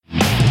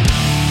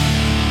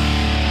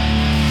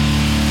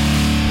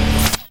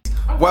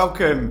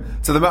Welcome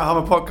to the Metal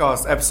Hammer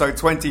Podcast, episode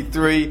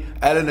 23.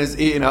 Eleanor's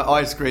eating her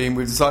ice cream.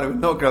 We've decided we're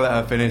not going to let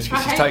her finish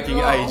because she's taking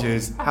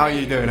ages. How are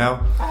you doing,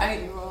 Al? I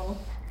hate you all.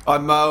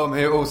 I'm Mo. I'm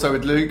here also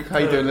with Luke. How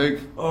you doing, Luke?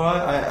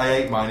 Alright, I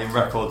ate mine in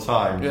record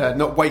time. Yeah,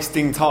 not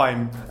wasting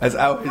time as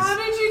Al is. How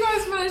did you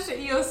guys manage to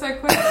eat yours so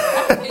quickly?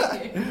 I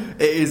hate you.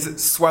 It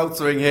is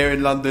sweltering here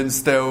in London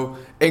still.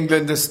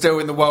 England is still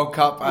in the World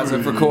Cup as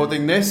of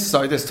recording this,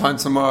 so this time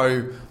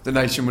tomorrow the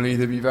nation will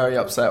either be very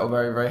upset or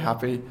very, very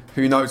happy.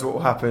 Who knows what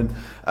will happen.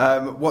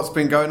 What's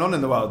been going on in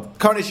the world?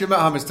 Currently, your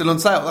Metal Hammer is still on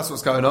sale. That's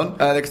what's going on.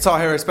 The Guitar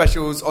Hero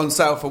special's on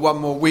sale for one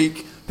more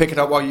week. Pick it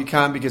up while you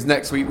can, because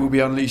next week we'll be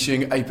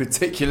unleashing a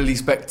particularly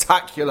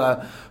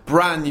spectacular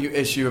brand new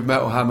issue of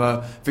Metal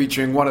Hammer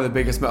featuring one of the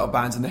biggest metal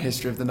bands in the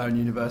history of the known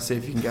universe. See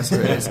if you can guess who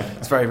it is.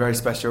 It's very, very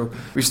special.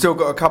 We've still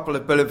got a couple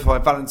of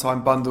Bulletproof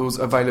Valentine bundles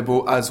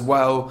available as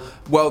well.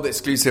 World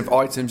exclusive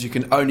items you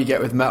can only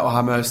get with Metal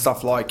Hammer,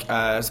 stuff like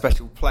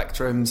special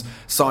plectrums,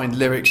 signed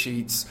lyric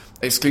sheets,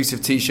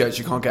 exclusive t-shirts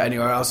you can't get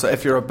anywhere else. So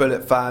if you're a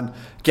Bullet fan,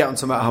 get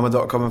onto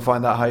metalhammer.com and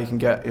find out how you can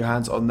get your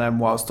hands on them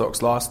while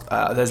stocks last.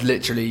 There's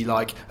literally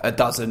like a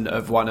dozen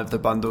of one of the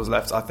bundles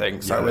left, I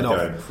think. So we're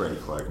going pretty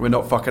quick. We're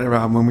not fucking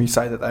around when we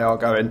say that they are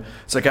going.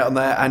 So get on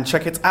there and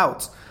check it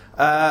out.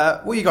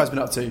 What have you guys been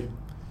up to?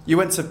 Did you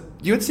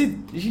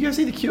go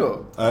see The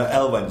Cure?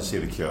 Elle went to see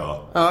The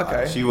Cure. Oh,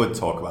 okay. She would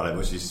talk about it,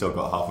 but she's still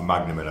got half a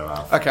Magnum in her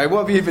mouth. Okay,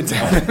 what have you been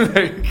doing,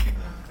 Luke?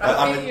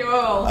 I hate you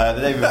all.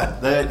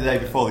 The day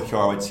before The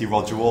Cure, I went to see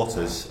Roger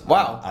Waters.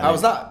 Wow, how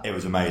was that? It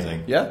was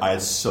amazing. Yeah? I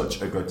had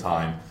such a good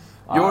time.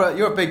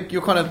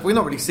 You're kind of, we're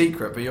not really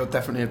secret, but you're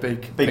definitely a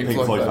big Pink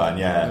Floyd fan,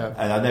 yeah.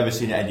 And I've never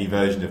seen any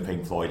version of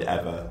Pink Floyd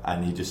ever,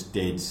 and he just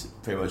did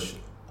pretty much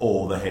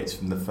all the hits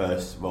from the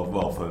first,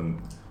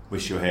 from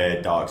Wish You Were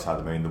Here, Dark Side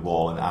of the Moon, The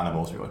Wall, and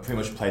Animals. We pretty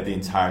much played the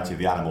entirety of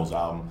the Animals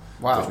album,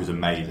 which was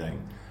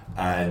amazing.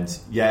 And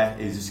yeah,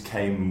 it just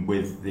came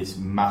with this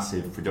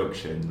massive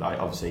production. Like,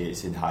 obviously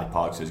it's in Hyde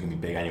Park, so it's going to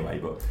be big anyway,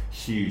 but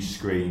huge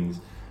screens.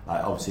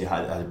 Like, obviously it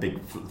had a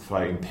big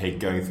floating pig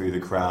going through the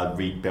crowd,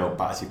 rebuilt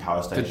Battersea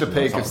Power Station. Did the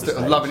pig,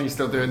 I'm loving you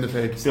still doing the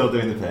pig. Still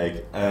doing the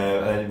pig.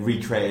 And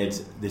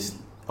recreated this,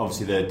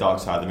 obviously the Dark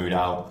Side of the Moon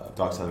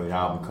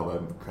album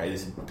cover, created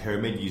this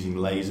pyramid using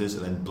lasers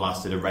and then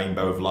blasted a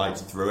rainbow of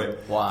lights through it.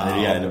 Wow.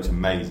 And then, it looked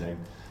amazing.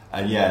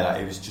 And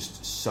it was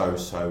just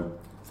so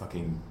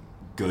fucking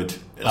good.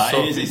 I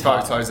saw these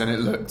photos and it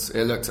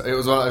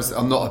was one of those.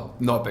 I'm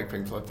not a big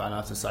Pink Floyd fan, I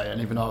have to say, and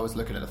even though I was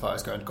looking at the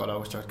photos going, God, I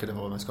wish I could have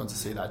almost gone to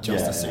see that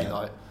to see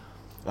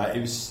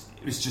it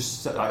was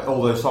just like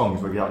all those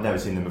songs where I've never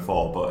seen them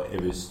before, but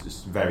it was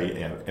just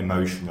very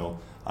emotional.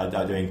 I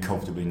doing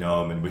Comfortably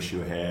Numb and Wish You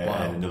Were Here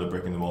and Another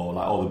Brick in the Wall,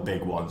 like all the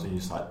big ones, and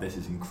you're just like, this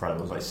is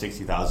incredible. It's like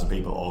 60,000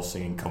 people all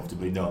singing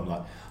Comfortably Numb.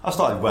 Like, I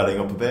started welling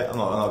up a bit, I'm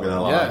not going to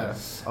lie. Yeah,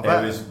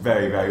 it was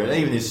very, very good. And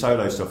even his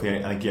solo stuff, he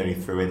only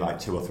threw in like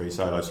 2 or 3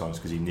 solo songs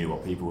because he knew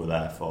what people were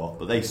there for,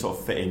 but they sort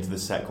of fit into the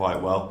set quite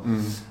well.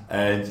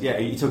 And yeah,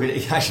 he took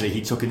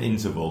an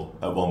interval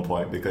at one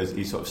point because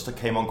he sort of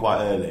came on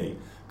quite early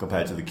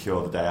compared to The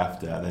Cure the day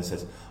after, and then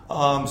says,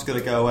 I'm just going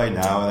to go away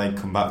now, and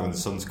then come back when the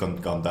sun's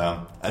gone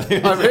down. And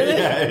really?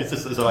 Yeah, it's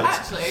just like...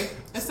 Actually,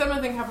 a similar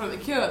thing happened at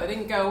The Cure. They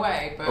didn't go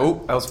away, but...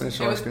 Oh, Elle's finished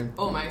her ice cream.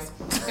 Almost.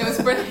 It was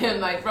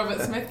brilliant. Like,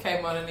 Robert Smith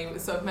came on and he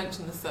sort of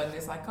mentioned the sun.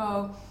 He's like,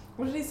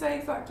 what did he say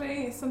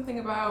exactly? It's something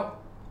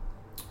about...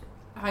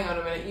 Hang on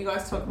a minute, you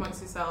guys talk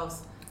amongst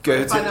yourselves.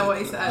 Good. I know what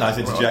he said. Nice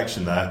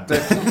interjection there.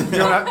 If you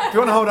want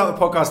to hold up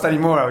the podcast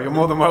anymore, El, you're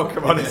more than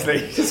welcome,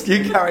 honestly. Just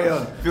you carry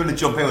on. If you want to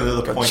jump in with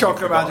another point...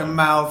 Chocolate around your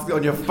mouth,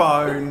 on your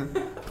phone.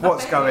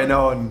 What's going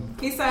on?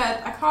 He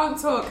said, I can't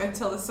talk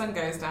until the sun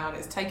goes down.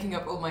 It's taking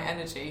up all my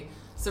energy.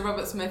 So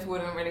Robert Smith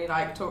wouldn't really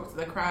talk to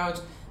the crowd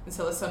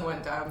until the sun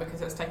went down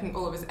because it was taking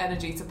all of his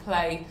energy to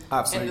play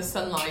in the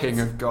sunlight.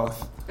 King of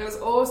goth. It was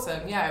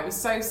awesome. Yeah, it was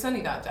so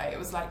sunny that day. It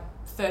was like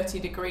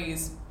 30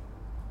 degrees.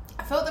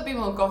 I thought there'd be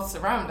more goths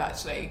around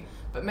actually,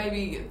 but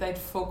maybe they'd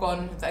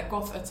foregone their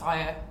goth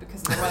attire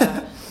because of the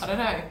weather. I don't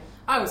know.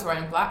 I was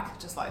wearing black,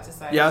 just like to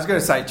say. Yeah, I was going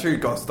to say, true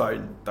goths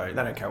they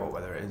don't care what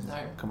weather it is. No.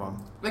 Come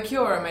on. The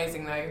Cure are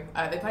amazing though.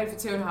 They played for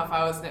 2.5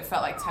 hours and it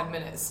felt like 10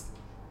 minutes.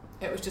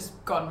 It was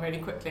just gone really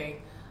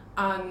quickly.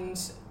 And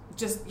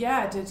just,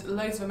 did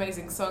loads of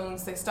amazing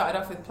songs. They started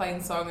off with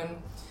Plain Song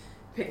and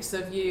Pictures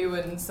of You,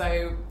 and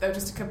so there were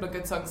just a couple of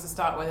good songs to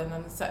start with, and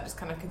then the set just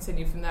kind of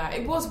continued from there.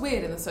 It was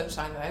weird in the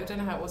sunshine though. I don't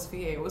know how it was for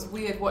you. It was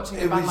weird watching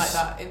a band like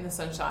that in the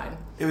sunshine.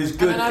 It was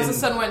good. And then as the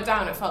sun went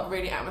down, it felt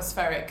really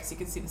atmospheric because you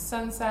could see the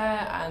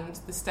sunset, and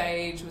the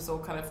stage was all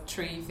kind of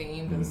tree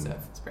themed and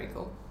stuff. It's pretty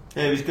cool.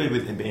 Yeah, it was good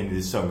with in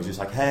his songs. Just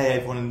like, hey,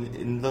 everyone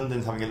in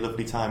London's having a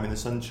lovely time in the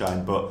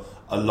sunshine, but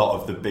a lot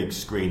of the big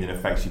screen and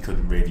effects you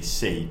couldn't really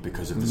see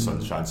because of the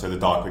sunshine. So the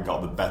darker it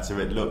got, the better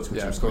it looked,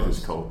 which was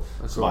cool.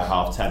 So by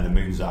 10:30, the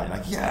moon's out. You're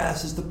like, yeah,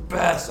 this is the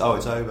best. Oh,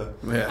 it's over.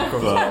 Yeah, of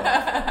course.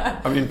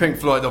 I mean, Pink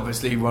Floyd,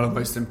 obviously one of the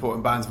most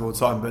important bands of all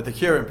time, but The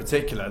Cure in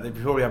particular, they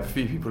probably have a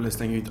few people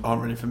listening who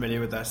aren't really familiar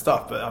with their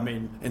stuff. But I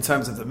mean, in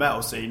terms of the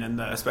metal scene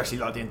and especially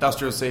like the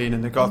industrial scene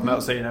and the goth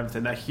metal scene and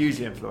everything, they're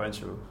hugely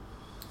influential.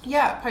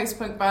 Yeah,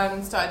 post-punk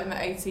band, started in the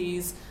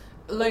 80s.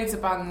 Loads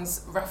of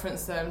bands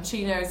reference them.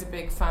 Chino is a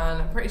big fan.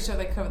 I'm pretty sure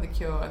they covered The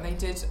Cure, and they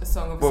did a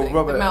song, obviously,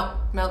 Robert, the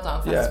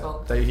Meltdown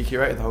Festival. Yeah, he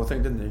curated the whole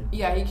thing, didn't he?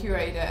 Yeah, he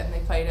curated it, and they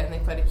played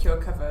a Cure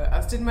cover,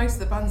 as did most of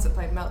the bands that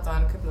played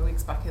Meltdown a couple of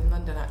weeks back in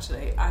London,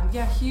 actually. And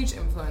yeah, huge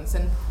influence.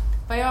 And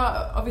they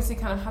are obviously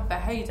kind of had their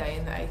heyday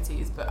in the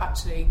 80s, but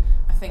actually,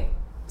 I think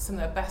some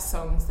of their best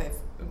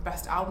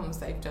albums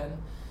they've done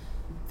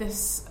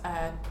this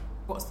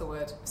what's the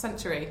word?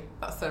 Century.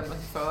 That's what I'm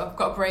looking for. I've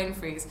got a brain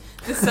freeze.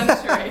 This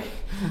century.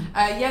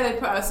 They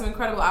put out some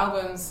incredible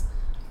albums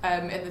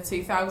in the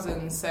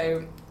 2000s.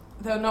 So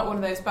they're not one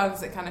of those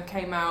bands that kind of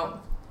came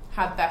out,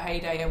 had their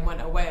heyday and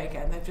went away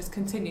again. They've just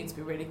continued to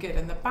be really good.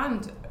 And the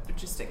band are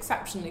just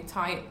exceptionally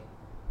tight,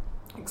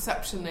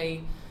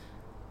 exceptionally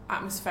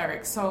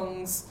atmospheric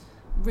songs,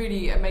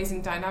 really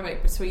amazing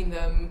dynamic between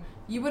them.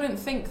 You wouldn't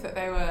think that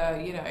they were,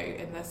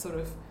 in their sort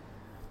of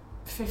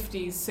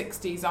 50s,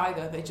 60s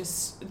either. They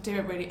just do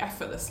it really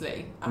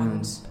effortlessly.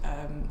 And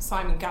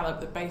Simon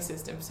Gallup, the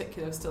bassist in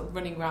particular, was still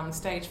running around the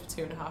stage for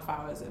 2.5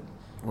 hours. And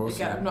awesome.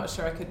 Again, I'm not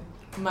sure I could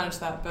manage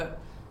that, but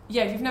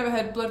yeah, if you've never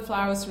heard Blood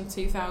Flowers from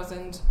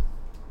 2000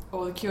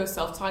 or The Cure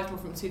self-titled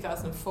from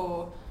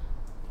 2004,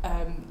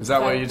 is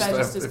that where you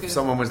just if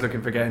someone was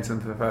looking for getting to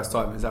them for the first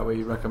time, is that where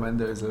you recommend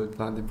it as a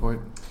landing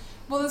point?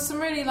 Well, there's some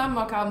really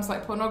landmark albums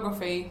like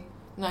Pornography,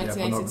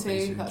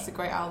 1982, that's a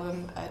great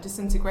album.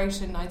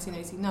 Disintegration,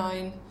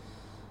 1989.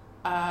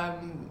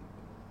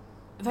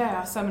 They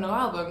are seminal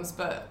albums,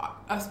 but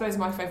I suppose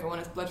my favourite one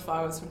is Blood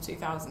Flowers from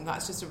 2000.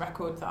 That's just a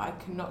record that I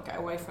cannot get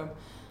away from.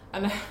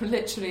 And I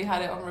literally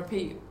had it on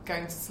repeat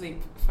going to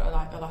sleep for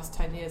like the last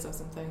 10 years or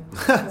something,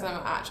 because I'm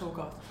an actual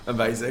goth.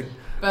 Amazing.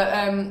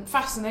 But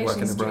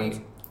Fascination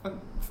Street,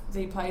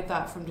 they played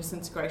that from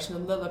Disintegration,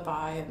 and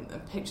Lullaby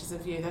and Pictures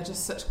of You. They're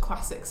just such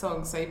classic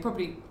songs. So I'd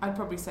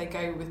probably say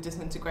go with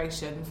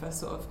Disintegration for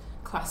sort of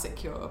classic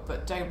Cure,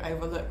 but don't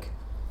overlook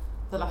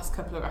the last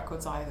couple of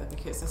records either,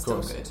 because they're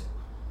still good.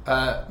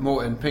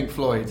 Morton, Pink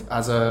Floyd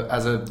as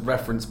a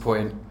reference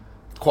point.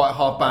 Quite a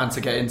hard band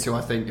to get into, I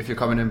think, if you're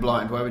coming in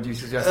blind. Where would you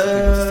suggest people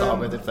to start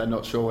with if they're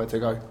not sure where to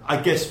go? I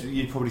guess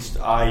you'd probably...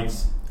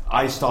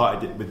 I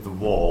started it with The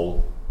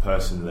Wall,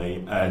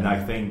 personally, and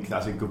I think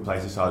that's a good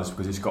place to start just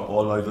because it's got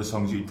all over the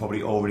songs you'd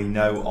probably already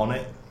know on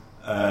it.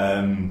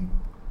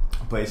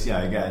 But it's,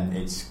 again,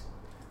 it's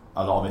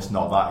a lot of it's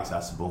not that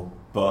accessible.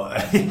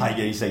 But like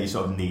you say, you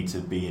sort of need to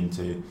be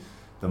into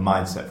the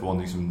mindset for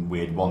wanting some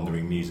weird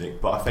wandering music.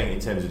 But I think in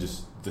terms of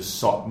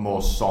just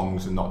more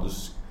songs and not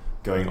just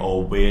going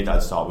all weird,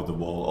 I'd start with The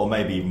Wall, or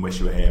maybe even Wish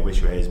You Were Here.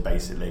 Wish You Were Here is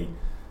basically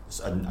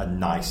a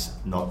nice,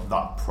 not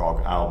that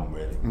prog album,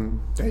 really.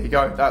 There you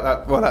go.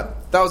 That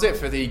was it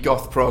for the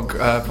Goth Prog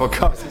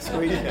podcast this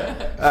week.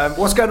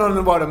 What's going on in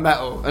the world of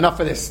metal? Enough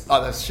of this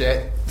other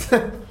shit.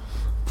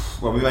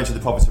 Well, we mentioned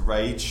the Prophets of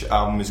Rage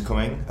album is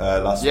coming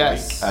last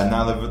week, and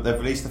now they've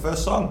released the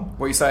first song.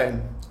 What are you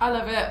saying? I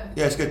love it.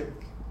 Yeah, it's good.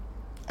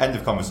 End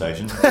of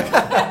conversation.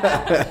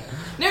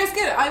 No, it's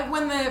good.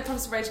 When the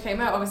Prophets of Rage came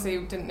out, obviously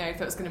didn't know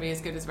if it was going to be as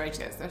good as Rage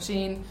Against the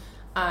Machine,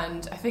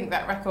 and I think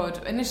that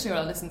record, initially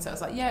when I listened to it, I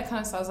was like, yeah, it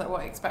kind of sounds like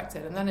what I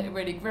expected, and then it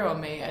really grew on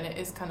me, and it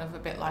is kind of a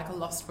bit like a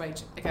lost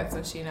Rage Against the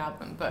Machine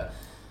album, but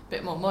a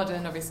bit more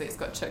modern. Obviously it's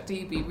got Chuck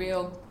D, Be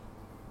Real,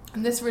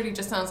 and this really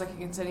just sounds like a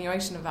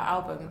continuation of that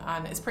album,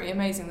 and it's pretty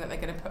amazing that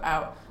they're going to put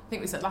out, I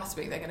think we said last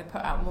week, they're going to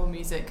put out more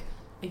music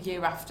a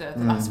year after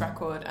the last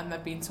record, and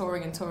they've been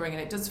touring,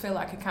 and it does feel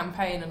like a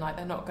campaign, and like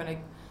they're not going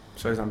to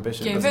shows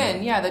ambition, give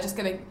in. Yeah, they're just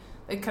going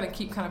to kind of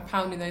keep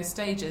pounding those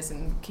stages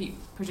and keep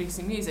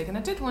producing music. And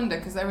I did wonder,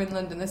 because they're in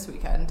London this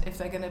weekend, if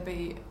they're going to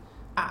be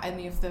at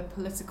any of the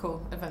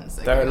political events.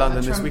 They're in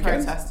London this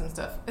weekend? Protest and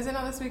stuff. Is it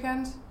not this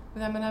weekend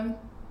with Eminem?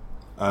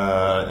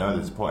 No,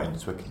 they're supporting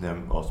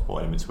Twickenham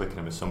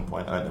at some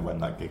point. I don't know when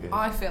that gig is.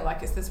 I feel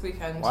like it's this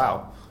weekend.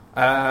 Wow.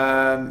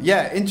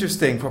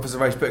 Interesting. Prophets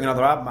of Rage putting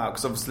another album out,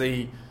 because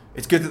obviously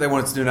it's good that they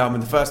wanted to do an album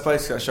in the first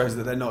place. That shows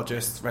that they're not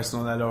just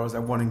resting on their laurels.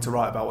 They're wanting to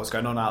write about what's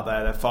going on out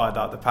there. They're fired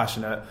up. They're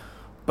passionate.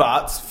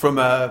 But from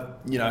a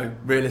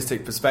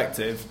realistic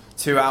perspective,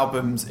 2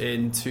 albums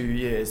in 2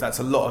 years, that's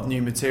a lot of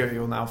new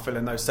material now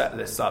filling those set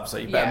lists up. So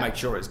you better make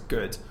sure it's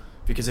good,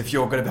 because if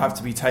you're going to have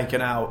to be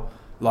taken out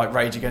like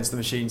Rage Against the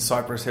Machine,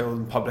 Cypress Hill,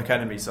 and Public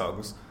Enemy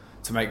songs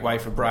to make way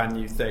for brand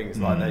new things,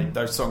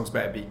 those songs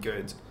better be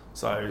good.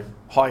 So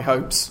high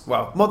hopes,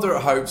 well,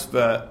 moderate hopes,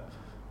 but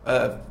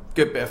a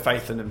good bit of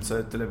faith in them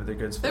to deliver the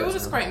goods. They're all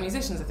just great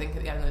musicians, I think,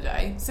 at the end of the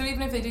day. So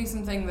even if they do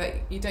something that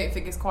you don't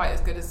think is quite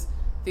as good as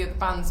the other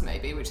bands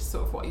maybe, which is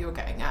sort of what you're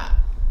getting at,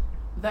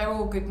 they're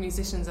all good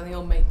musicians and they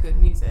all make good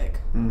music.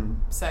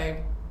 So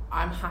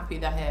I'm happy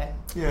they're here.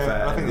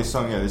 Yeah, I think this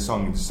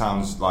song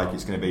sounds like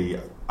it's going to be,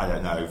 I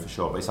don't know for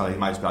sure, but it sounds like it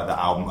might just be like the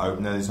album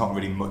opener. There's not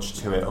really much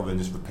to it other than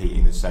just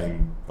repeating the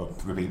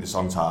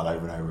song title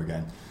over and over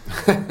again.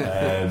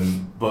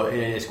 But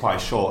it's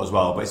quite short as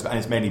well, but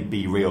it's mainly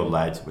Be Real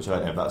led, which I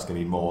don't know if that's going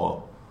to be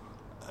more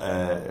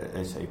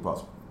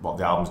what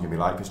the album's going to be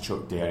like, because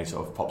Chuck D only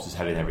sort of pops his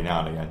head in every now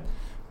and again.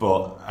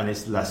 And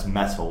it's less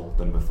metal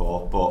than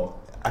before, but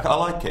I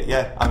like it.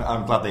 Yeah,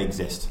 I'm glad they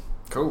exist.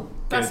 Cool.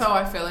 That's Good. how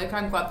I feel like.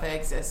 I'm glad they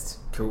exist.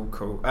 Cool.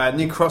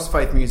 New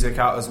Crossfaith music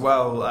out as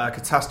well.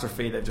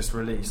 Catastrophe they've just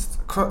released.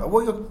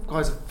 What you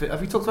guys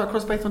have you talked about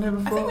Crossfaith on here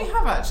before? I think we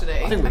have actually.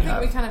 I think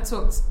we kind of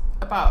talked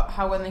about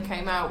how when they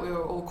came out we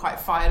were all quite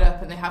fired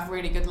up, and they have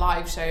really good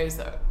live shows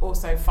that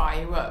also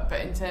fire you up.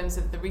 But in terms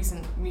of the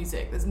recent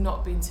music, there's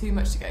not been too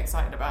much to get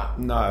excited about.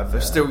 No,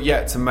 they're still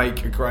yet to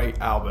make a great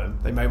album.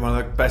 They made one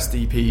of the best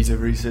EPs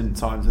of recent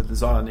times with the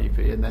Zion EP,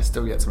 and they're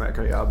still yet to make a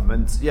great album.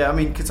 And yeah, I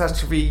mean,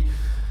 Catastrophe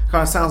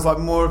kind of sounds like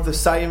more of the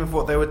same of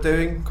what they were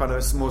doing, kind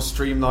of more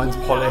streamlined,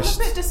 polished.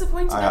 I'm a bit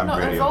disappointed they've not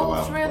really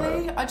evolved,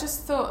 really. I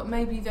just thought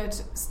maybe they'd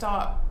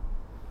start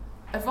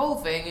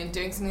evolving and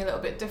doing something a little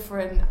bit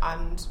different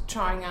and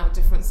trying out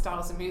different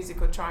styles of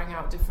music or trying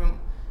out different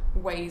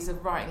ways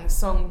of writing a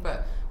song.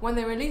 But when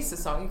they release a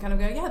song, you kind of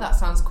go, yeah, that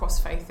sounds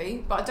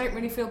crossfaithy, but I don't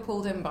really feel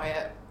pulled in by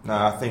it. No,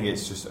 I think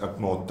it's just a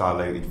more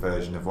diluted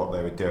version of what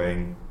they were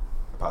doing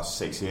about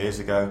 6 years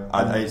ago.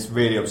 And it's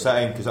really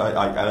upsetting because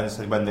I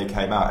understand when they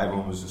came out,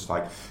 everyone was just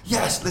like,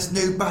 yes, this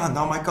new band,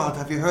 oh my god,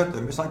 have you heard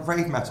them? It's like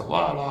rave metal,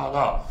 la la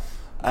la.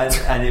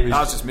 And it was that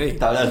was just me.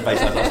 That was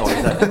basically that's all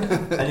he said.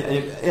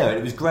 And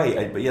it was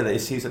great. But yeah, it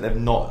seems that they've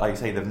not, like I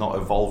say, they've not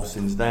evolved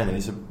since then, and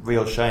it's a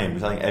real shame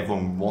because I think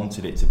everyone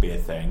wanted it to be a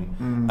thing,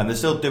 and they're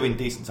still doing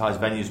decent sized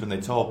venues when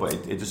they tour, but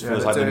it just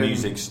feels like the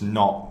music's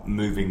not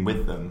moving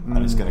with them,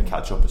 and it's going to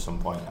catch up at some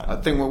point. I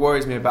think what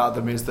worries me about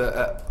them is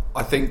that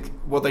I think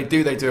what they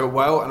do it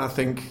well, and I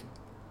think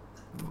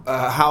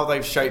how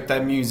they've shaped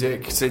their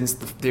music since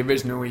the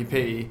original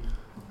EP.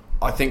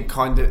 I think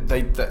kind of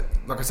they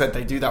like I said,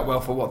 they do that well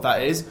for what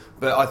that is,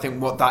 but I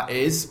think what that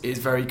is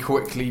very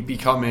quickly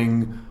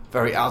becoming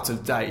very out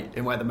of date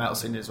in where the metal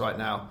scene is right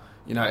now.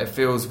 You know, it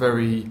feels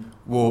very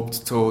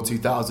warped toward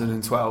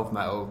 2012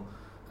 metal.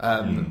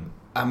 And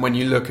when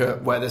you look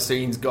at where the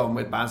scene's gone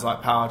with bands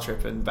like Power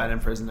Trip and Ben in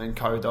Prison and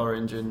Code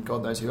Orange and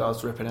God knows who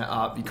else ripping it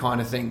up, you kind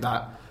of think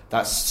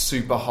that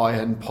super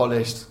high-end,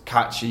 polished,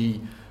 catchy,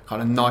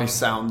 kind of nice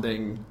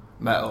sounding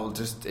metal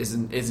just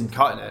isn't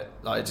cutting it.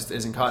 Like, it just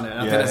isn't cutting it.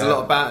 And I think there's a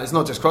lot of bands, it's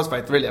not just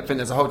Crossfaith really, I think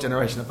there's a whole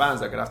generation of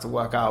bands that are going to have to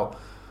work out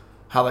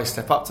how they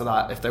step up to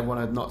that if they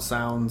want to not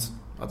sound,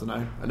 I don't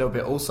know, a little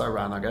bit also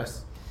ran, I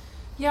guess.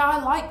 Yeah,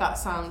 I like that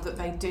sound that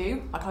they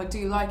do. Like, I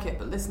do like it,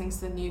 but listening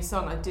to the new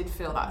song, I did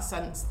feel that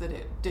sense that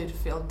it did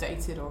feel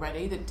dated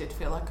already, that did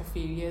feel like a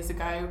few years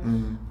ago,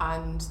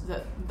 and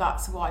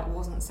that's why it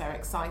wasn't so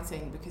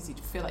exciting, because you'd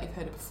feel like you've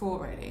heard it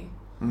before, really.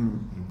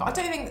 But I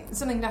don't think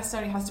something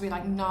necessarily has to be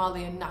like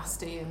gnarly and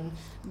nasty and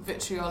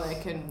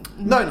vitriolic and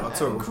not at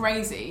all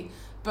crazy.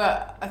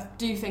 But I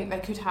do think they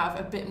could have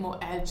a bit more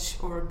edge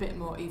or a bit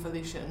more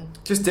evolution.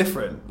 Just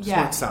different.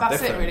 That's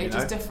it really,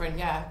 just different,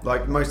 yeah.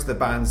 Like most of the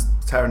bands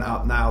tearing it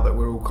up now that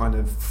we're all kind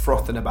of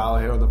frothing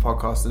about here on the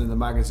podcast and in the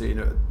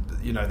magazine,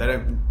 you know,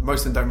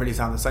 most of them don't really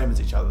sound the same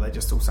as each other, they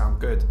just all sound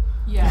good.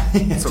 Yeah.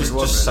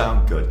 just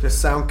sound good.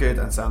 Just sound good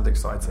and sound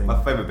exciting.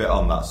 My favourite bit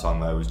on that song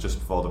though was just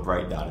before the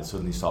breakdown, it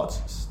suddenly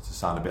started to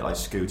sound a bit like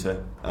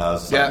Scooter.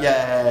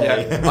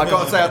 Yeah. I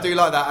gotta say I do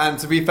like that, and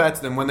to be fair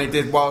to them, when they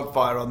did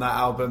Wildfire on that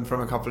album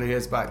from a couple of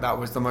years back, that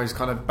was the most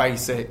kind of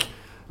basic,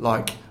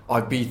 like,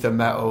 Ibiza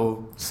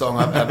metal song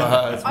I've ever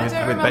heard with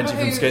Benji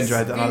from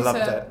Skindred, and I loved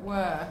it.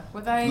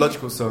 Were they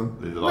Logical Song?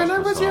 When I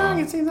was young,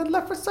 it seemed that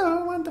life was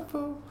so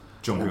wonderful.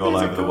 Jumping all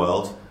over the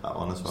world, that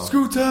one as well.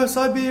 Scooter,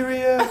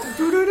 Siberia.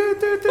 You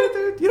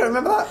don't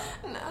remember that?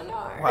 No.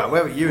 Wow,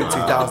 where were you in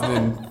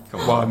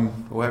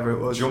 2001 or whatever it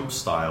was? Jump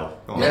style.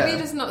 Maybe you're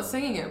just not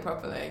singing it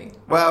properly.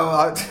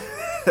 Well,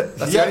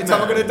 that's the only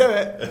time I'm going to do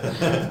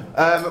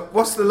it.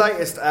 What's the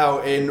latest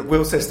out in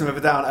Will System of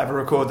a Down ever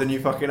record a new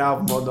fucking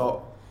album or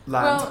not?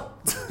 Well,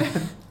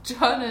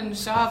 John and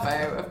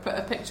Shavo have put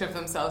a picture of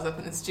themselves up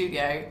in the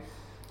studio.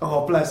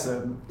 Oh, bless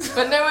them.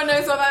 But no one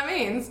knows what that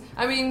means.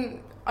 I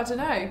mean, I don't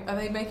know. Are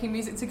they making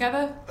music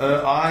together?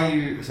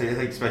 I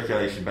think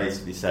speculation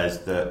basically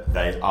says that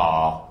they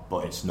are,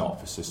 but it's not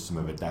for System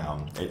of a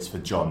Down. It's for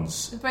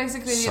John's.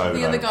 Basically,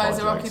 the other guys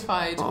are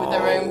occupied with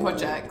their own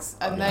projects,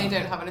 and they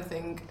don't have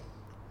anything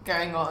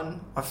going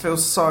on. I feel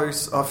they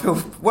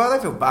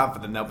feel bad for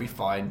them. They'll be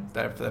fine.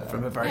 They're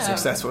from a very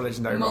successful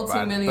legendary rock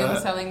band,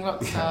 multi-million selling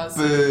rock stars.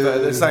 But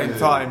at the same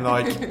time,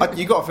 like,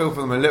 you got to feel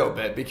for them a little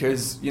bit,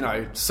 because, you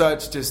know,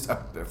 Serge just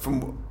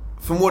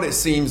from what it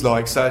seems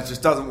like, Serge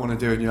just doesn't want to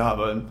do a new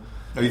album.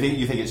 No, you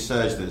think it's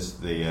Serge that's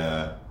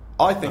the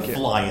I think the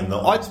fly in the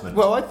ointment?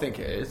 I think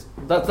it is.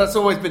 That's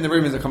always been the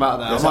rumours that come out of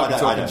there. Yes, I might be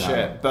talking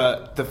shit,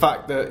 but the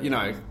fact that, you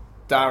know,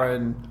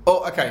 Darren...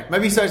 Oh, okay,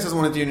 maybe Serge doesn't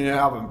want to do a new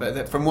album,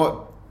 but from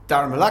what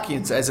Darren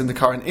Malakian says in the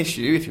current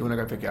issue, if you want to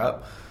go pick it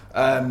up,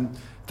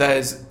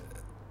 there's...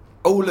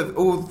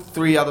 All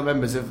three other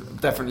members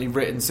have definitely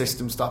written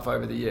System stuff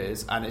over the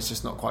years, and it's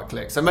just not quite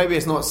clicked. So maybe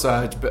it's not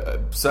Serge,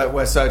 but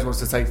where Serge wants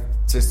to take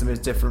System is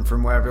different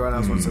from where everyone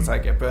else wants to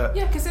take it. But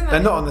they're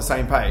not on the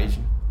same page,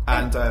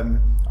 and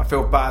I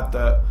feel bad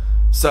that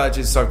Serge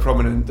is so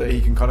prominent that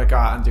he can kind of go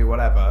out and do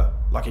whatever,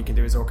 like he can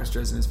do his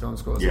orchestras and his film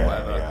scores or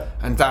whatever. Yeah.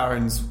 And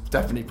Darren's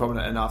definitely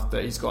prominent enough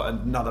that he's got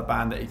another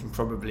band that he can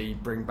probably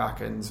bring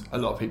back, and a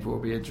lot of people will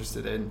be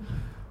interested in.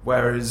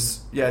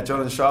 Whereas,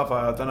 John and Sharp,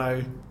 I don't know,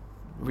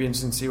 it'll be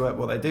interesting to see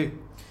what they do.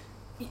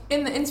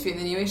 In the interview, in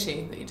the new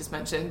issue that you just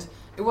mentioned,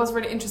 it was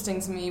really interesting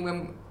to me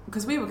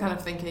because we were kind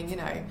of thinking,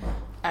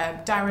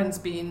 Darren's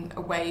been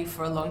away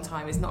for a long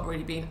time, he's not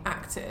really been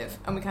active,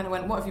 and we kind of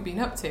went, what have you been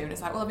up to? And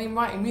it's like, well, I've been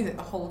writing music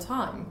the whole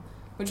time,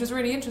 which was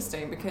really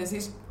interesting because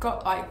he's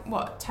got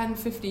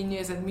 10-15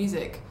 years of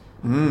music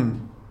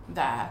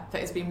there that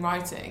he's been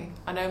writing,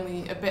 and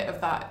only a bit of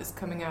that is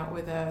coming out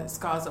with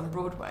Scars on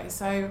Broadway.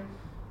 So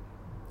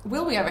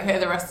will we ever hear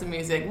the rest of the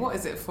music? What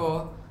is it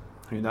for?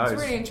 Who knows?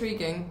 It's really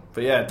intriguing.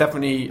 But yeah,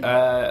 definitely,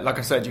 like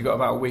I said, you've got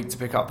about a week to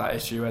pick up that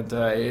issue, and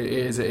it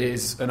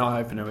is an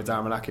eye-opener with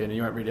Darren Malakian, and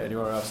you won't read it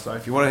anywhere else. So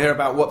if you want to hear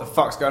about what the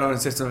fuck's going on in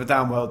System of a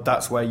Down world,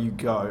 that's where you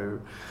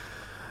go.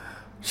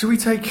 Should we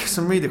take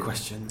some reader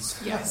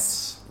questions?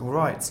 Yes. All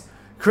right.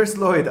 Chris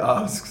Lloyd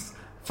asks,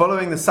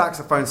 following the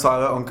saxophone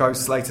solo on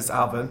Ghost's latest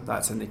album,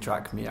 that's in the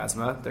track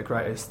Miasma, the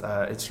greatest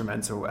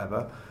instrumental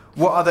ever,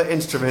 what other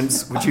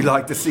instruments would you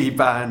like to see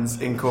bands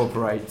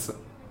incorporate?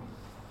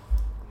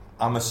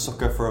 I'm a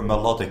sucker for a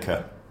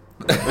melodica.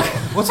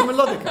 What's a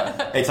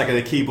melodica? It's like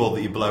a keyboard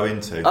that you blow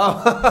into.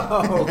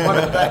 Oh, one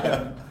of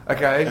them.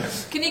 Okay.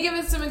 Can you give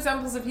us some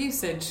examples of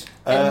usage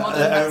in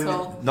modern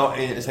metal? Not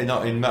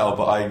in metal,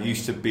 but I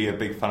used to be a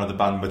big fan of the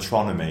band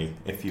Metronomy,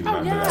 if you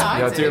remember them.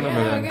 I do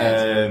remember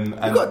them.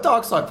 You've got a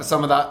dark side for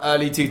some of that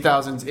early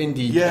 2000s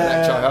indie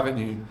electro, haven't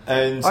you?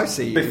 And I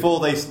see.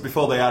 Before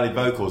they added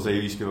vocals, they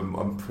used to be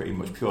a pretty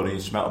much purely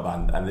instrumental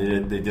band, and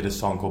they did a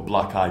song called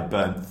Black Eyed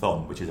Burnt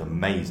Thumb, which is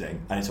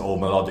amazing, and it's all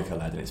melodica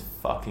led, and it's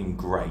fucking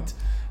great.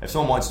 If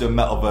someone wanted to do a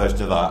metal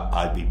version of that,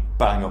 I'd be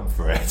bang up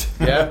for it.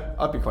 Yeah,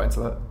 I'd be quite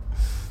into that.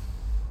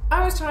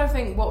 I was trying to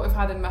think what we've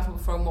had in metal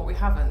before and what we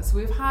haven't. So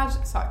we've had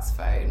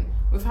saxophone,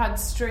 we've had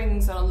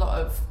strings and a lot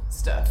of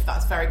stuff.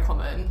 That's very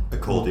common.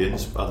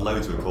 Accordions. I've had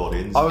loads of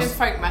accordions. In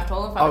folk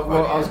metal, I've had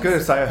I was going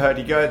to say a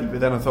hurdy-gurdy, but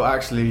then I thought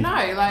actually... No,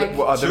 like...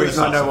 the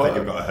reason I know what...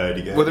 I've got a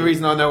hurdy-gurdy. Well, the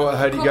reason I know what a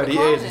hurdy-gurdy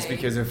is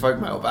because of folk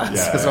metal bands.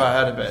 Yeah, That's why I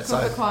heard of it. So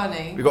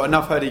we've got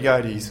enough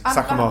hurdy-gurdies.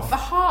 Sack them off. The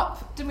harp...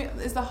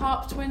 Is the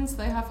harp twins? Do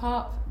they have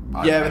harp?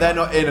 Yeah, but they're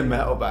not in a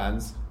metal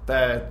band.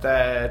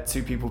 They're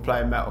two people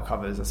playing metal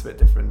covers. That's a bit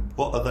different.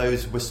 What are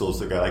those whistles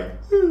that go like...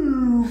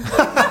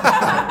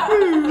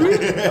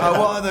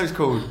 What are those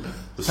called?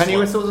 Penny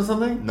whistles or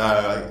something?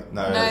 No.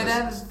 No,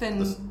 they're the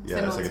thin... it's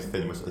like a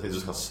thin whistle. It's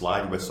just a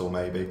slide whistle,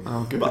 maybe.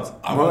 Oh, good. But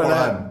I want one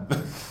of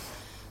them.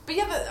 But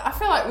yeah, I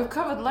feel like we've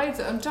covered loads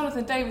of... On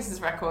Jonathan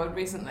Davis's record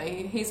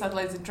recently, he's had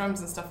loads of drums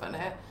and stuff on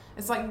it.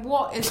 It's like,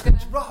 what is going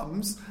to...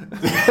 Drums?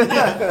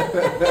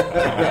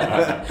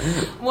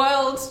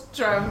 World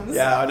drums.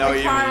 Yeah, I know what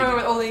you can't mean.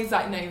 remember all the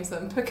exact names of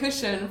them.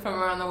 Percussion from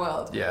around the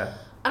world. Yeah.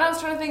 And I was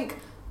trying to think,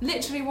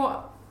 literally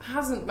what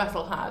hasn't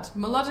metal had?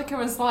 Melodica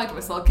and slide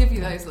whistle, I'll give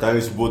you those.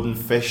 Those wooden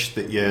fish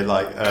that you're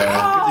like...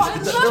 I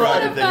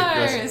love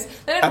those!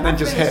 And then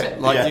just hit.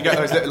 You get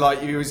those,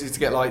 you always used to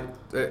get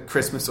at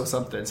Christmas or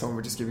something, someone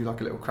would just give you a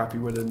little crappy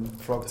wooden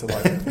frog to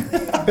hit on. You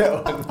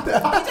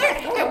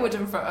don't hit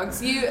wooden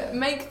frogs, you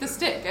make the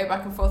stick go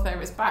back and forth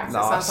over its back, so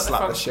it sounds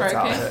like the frog's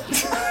croaking.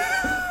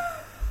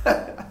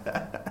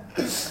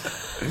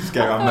 Just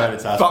go around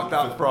Murder's house. Fuck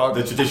that frog.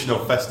 The traditional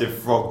festive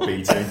frog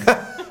beating.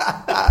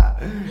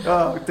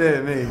 Oh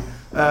dear me.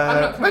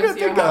 Maybe I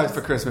did go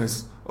for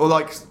Christmas, or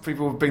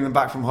people bring them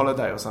back from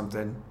holiday or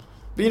something.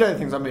 But you know the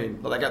things I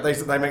mean.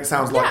 They make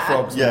sounds like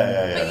frogs.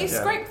 Yeah. But you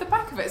scrape the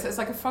back of it, so it's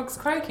like a frog's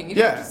croaking.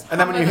 You and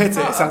then when you hit it,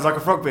 it sounds like a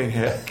frog being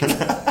hit.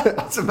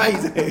 It's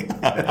amazing.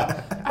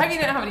 I hope you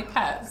don't have any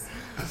pets.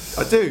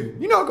 I do.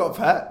 You know I've got a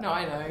pet. No,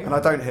 I know. And I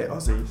don't hit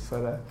Ozzy,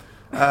 so there.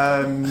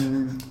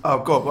 Oh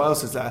God, what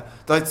else is there?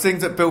 Those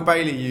things that Bill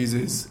Bailey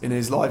uses in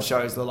his live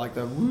shows, they're like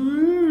the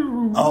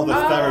woo. Oh, the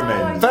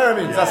theremin.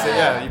 Theremins, that's it,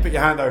 yeah. You put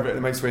your hand over it and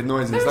it makes weird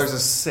noises. Those are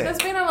sick. There's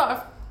been a lot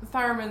of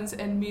theremins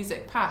in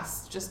music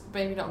past, just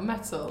maybe not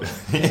metal.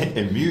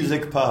 In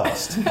music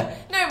past. No,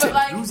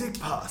 but music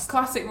past.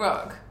 Classic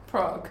rock,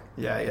 prog.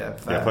 Yeah,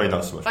 probably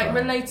not so much.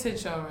 Related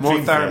genres. More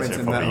theremins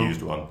in probably metal.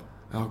 used one.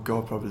 Oh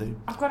God, probably.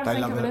 I've got to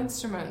think of an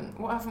instrument.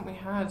 What haven't we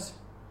had?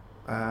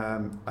 You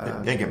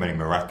don't get many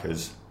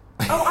maracas.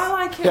 Oh, I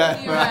like it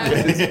when you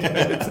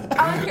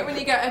I like it when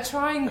you get a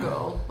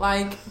triangle,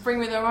 like Bring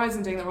Me the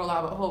Horizon doing the Royal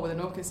Albert Hall with an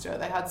orchestra.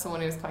 They had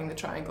someone who was playing the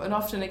triangle, and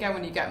often again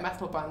when you get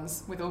metal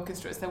bands with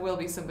orchestras, there will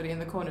be somebody in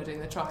the corner doing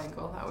the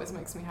triangle. That always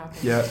makes me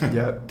happy.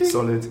 Yeah,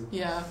 solid.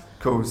 Yeah.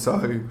 Cool.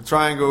 So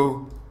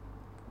triangle.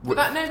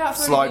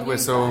 That's slide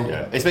whistle.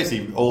 Yeah, it's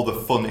basically all the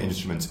fun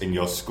instruments in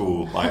your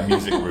school, like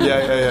music room.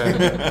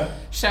 Yeah.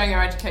 Showing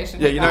our education.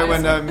 Yeah, you know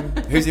when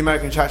who's the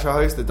American chat show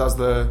host that does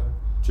the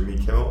Jimmy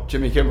Kimmel.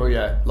 Jimmy Kimmel,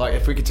 yeah.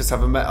 If we could just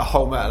have a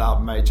whole metal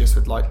album made just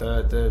with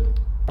the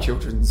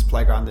children's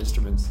playground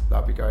instruments,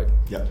 that'd be great.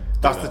 Yeah,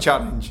 that's the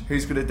challenge.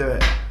 Who's going to do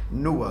it?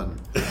 No one.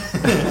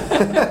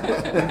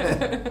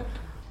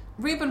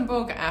 Ruben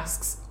Borger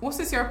asks, what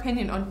is your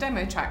opinion on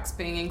demo tracks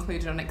being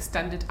included on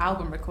extended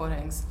album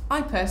recordings?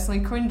 I personally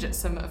cringe at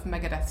some of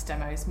Megadeth's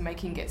demos,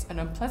 making it an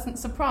unpleasant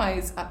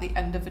surprise at the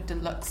end of a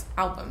deluxe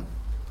album.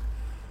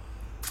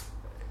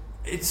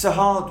 It's a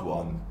hard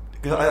one,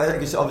 because I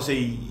guess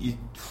obviously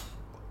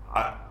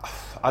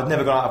I've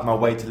never gone out of my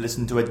way to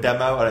listen to a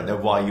demo. I don't know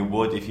why you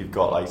would if you've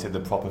got, like, say, the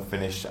proper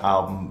finished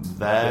album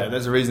there. Yeah,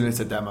 there's a reason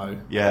it's a demo.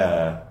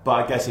 Yeah, but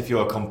I guess if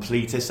you're a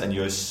completist and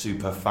you're a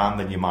super fan,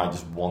 then you might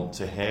just want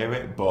to hear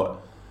it.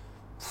 But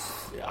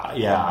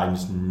yeah, I'm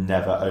just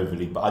never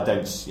overly. But I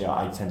don't. Yeah,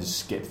 I tend to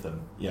skip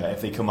them. Yeah,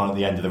 if they come on at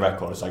the end of the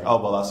record, it's like,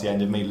 oh well, that's the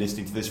end of me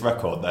listening to this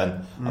record.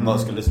 Then I'm not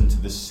just going to listen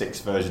to the 6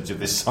 versions of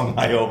this song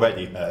I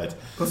already heard.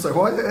 So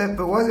why is it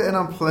an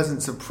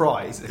unpleasant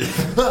surprise?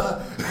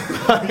 Well,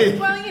 you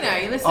know,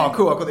 you listen. Oh,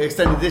 cool! I've got the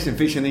extended edition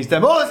featuring these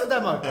demos. Oh, it's a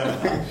demo.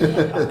 That's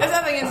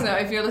the thing, isn't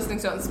it? If you're listening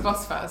to it on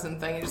Spotify or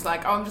something, you're just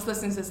like, oh, I'm just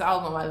listening to this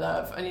album I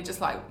love, and you're just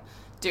like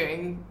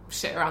doing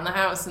shit around the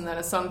house, and then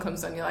a song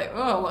comes on, you're like,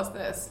 oh, what's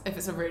this? If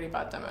it's a really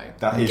bad demo,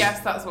 I guess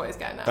that's what he's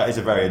getting at. That is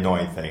a very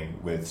annoying thing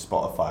with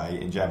Spotify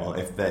in general.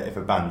 If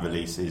a band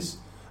releases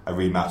a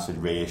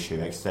remastered reissue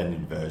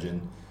extended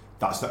version,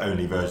 that's the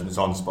only version that's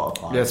on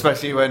Spotify. Yeah,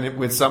 especially when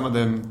with some of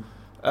them.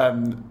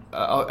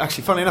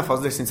 Actually, funny enough, I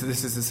was listening to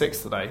This Is the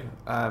Sixth today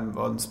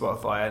on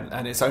Spotify,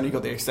 and it's only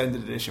got the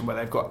extended edition where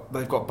they've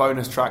got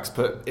bonus tracks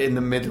put in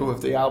the middle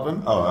of the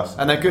album. Oh,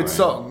 and they're good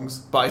songs,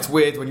 but it's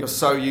weird when you're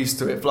so used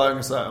to it flowing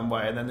a certain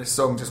way, and then this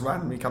song just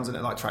randomly comes in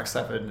at like track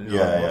 7. And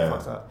you're like, what the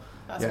fuck's that?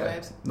 That's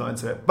weird. Not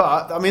into it.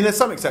 But I mean, there's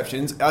some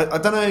exceptions. I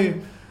don't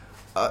know.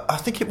 I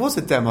think it was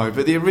a demo,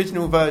 but the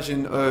original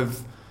version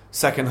of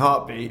Second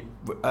Heartbeat,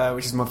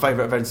 which is my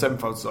favourite Avenged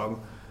Sevenfold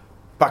song,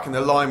 back in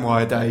the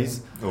LimeWire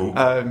days,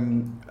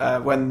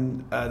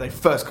 when they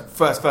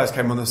first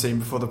came on the scene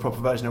before the proper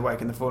version of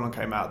Wake in the Fallen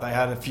came out, they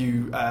had a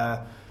few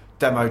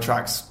demo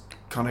tracks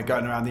kind of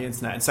going around the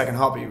internet, and Second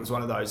Heartbeat was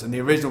one of those. And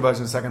the original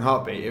version of Second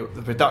Heartbeat,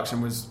 the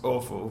production was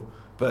awful,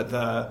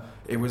 but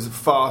it was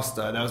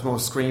faster, there was more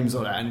screams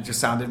on it, and it just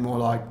sounded more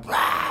like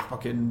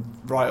fucking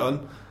right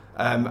on.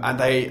 And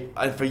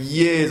for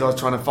years I was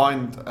trying to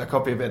find a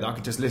copy of it that I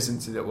could just listen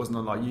to that wasn't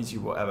on like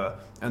YouTube or whatever,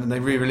 and then they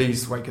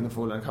re-released Wake in the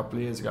Fallen a couple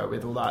of years ago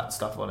with all that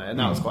stuff on it, and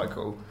that was quite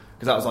cool,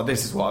 because that was like,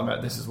 this is what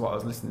I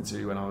was listening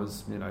to when I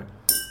was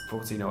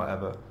 14 or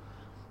whatever.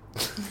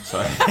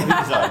 Sorry. You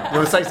want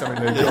to say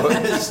something, Luke?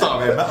 It's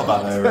starting to be a metal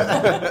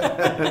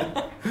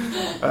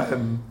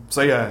band.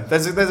 So yeah,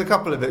 there's a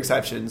couple of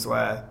exceptions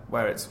where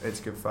it's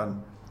good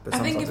fun. I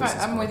think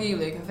I'm with you,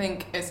 Luke. I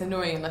think it's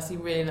annoying unless you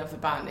really love the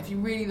band. If you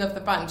really love the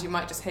band, you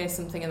might just hear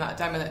something in that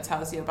demo that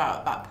tells you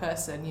about that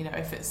person. You know,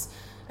 if it's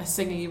a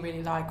singer you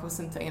really like or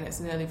something, and it's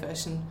an early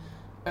version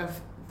of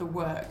the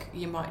work,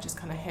 you might just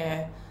kind of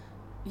hear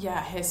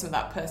some of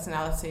that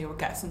personality or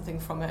get something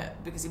from it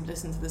because you've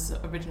listened to this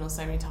original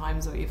so many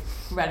times or you've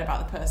read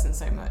about the person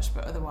so much.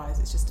 But otherwise,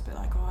 it's just a bit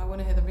like, oh, I want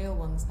to hear the real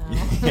ones now.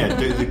 Yeah,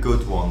 do the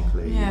good one,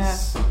 please. Yeah.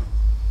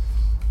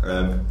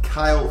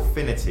 Kyle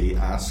Finity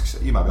asks,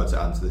 you might be able to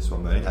answer this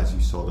one, Bernie, as you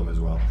saw them as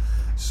well.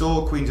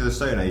 Saw Queens of the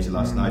Stone Age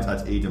last night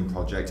at Eden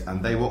Project,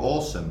 and they were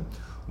awesome.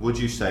 Would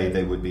you say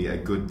they would be a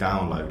good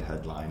download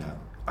headliner?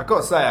 I've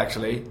got to say,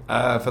 actually,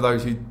 for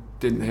those who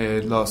didn't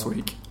hear last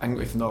week, and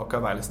if not, go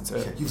back and listen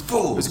to it. You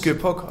fools! It's a good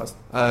podcast.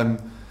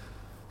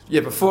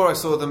 Before I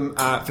saw them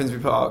at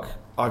Finsbury Park,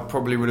 I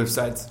probably would have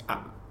said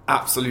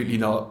absolutely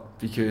not,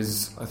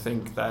 because I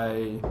think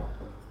they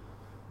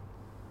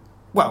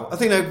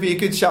would be a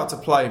good shout to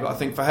play, but I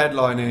think for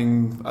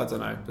headlining, I don't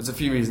know. There's a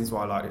few reasons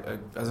why, like,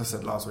 as I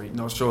said last week,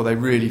 not sure they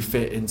really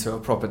fit into a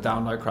proper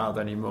download crowd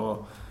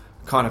anymore.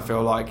 Kind of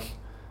feel like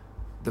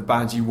the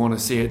bands you want to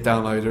see at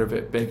download are a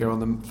bit bigger on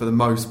them for the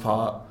most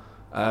part.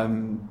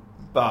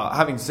 But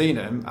having seen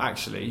them,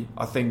 actually,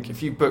 I think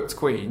if you booked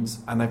Queens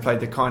and they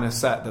played the kind of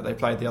set that they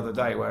played the other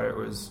day, where it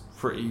was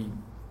pretty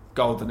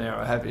golden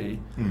era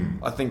heavy,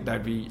 I think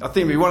it'd be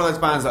one of those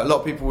bands that a lot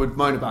of people would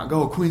moan about and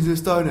go, oh, Queens of the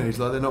Stone Age,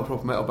 like they're not a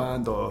proper metal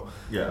band, or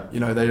they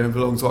don't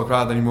belong to our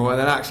crowd anymore. And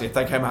then actually, if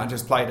they came out and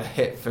just played a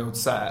hit-filled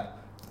set,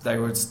 they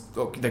could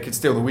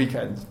steal the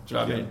weekend. Do you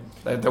know what I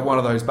mean? They're one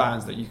of those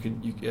bands that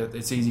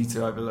it's easy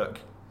to overlook.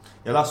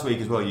 Yeah, last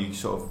week as well, you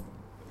sort of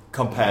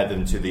compared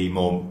them to the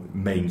more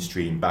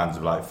mainstream bands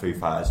of like Foo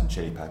Fighters and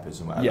Chili Peppers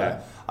and whatever.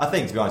 Yeah. I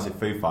think, to be honest, if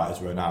Foo Fighters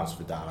were announced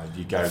for download,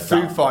 you go...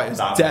 Foo Fighters,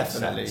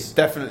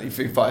 definitely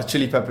Foo Fighters.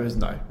 Chili Peppers,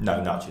 no.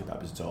 No, not Chili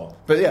Peppers at all.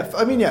 But yeah,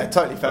 I mean, yeah,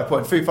 totally fair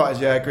point. Foo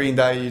Fighters, Green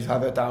Day, you'd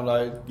have it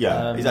download.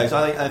 Yeah, exactly. So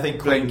I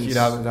think Blink, Queens you'd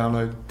have it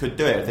download. Could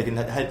do it if they can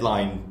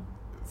headline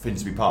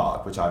Finsbury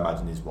Park, which I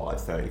imagine is, what, like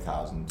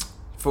 30,000?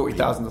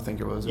 40,000, I think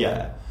it was.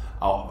 Yeah.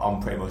 I'm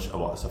pretty much,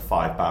 it's a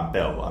 5-band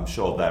bill. I'm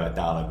sure there at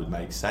download would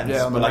make sense.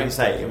 Yeah, but like you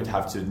say, it would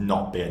have to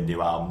not be a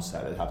new album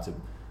set. It'd have to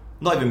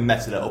not even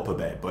metal it up a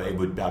bit, but it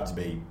would have to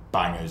be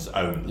bangers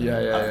only.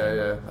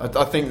 Yeah.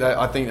 I think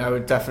that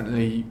would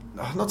definitely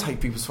not take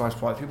people by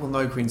surprise. People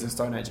know Queens of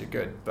Stone Age are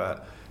good,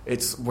 but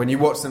it's when you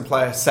watch them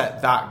play a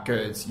set that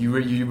good,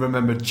 you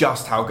remember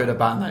just how good a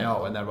band they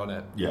are when they're on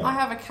it. Yeah. I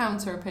have a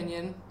counter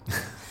opinion.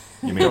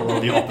 You mean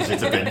the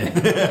opposite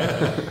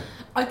opinion?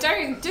 I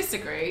don't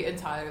disagree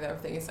entirely with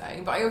everything you're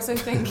saying, but I also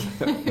think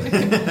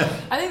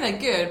I think they're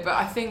good, but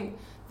I think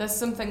there's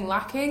something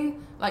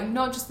lacking, like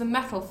not just the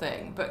metal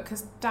thing, but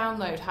because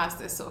Download has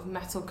this sort of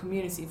metal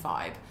community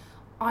vibe.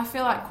 I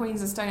feel like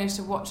Queens and Stone Age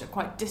to watch are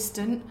quite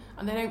distant,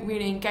 and they don't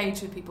really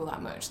engage with people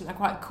that much, and they're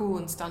quite cool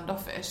and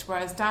standoffish,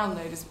 whereas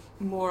Download is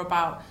more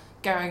about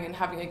going and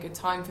having a good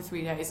time for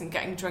 3 days and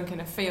getting drunk in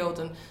a field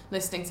and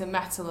listening to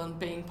metal and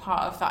being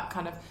part of that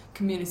kind of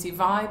community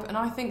vibe. And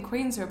I think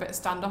Queens are a bit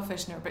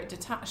standoffish and are a bit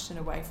detached in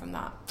a way from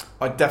that.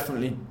 I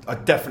definitely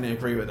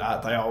agree with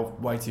that. They are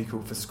way too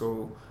cool for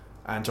school,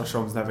 and Josh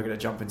Homme's never going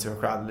to jump into a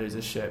crowd and lose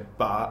his shit.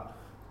 But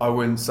I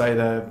wouldn't say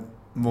they're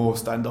more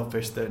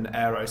standoffish than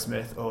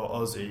Aerosmith or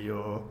Ozzy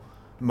or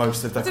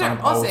most of the kind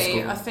of old Ozzy,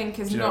 school. I think,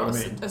 is not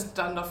a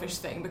standoffish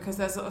thing, because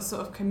there's a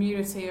sort of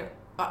community.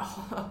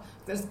 I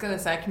was going to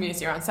say a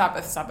community around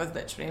Sabbath. Sabbath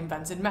literally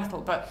invented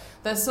metal, but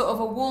there's sort of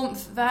a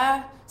warmth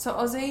there to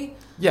Ozzy.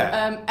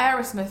 Yeah.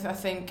 Aerosmith, I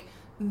think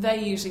they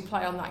usually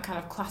play on that kind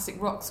of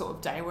classic rock sort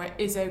of day where it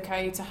is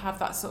okay to have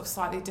that sort of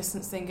slightly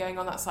distance thing going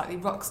on, that slightly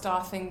rock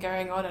star thing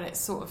going on, and it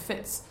sort of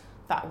fits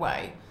that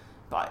way.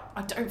 But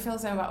I don't feel the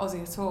same about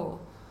Ozzy at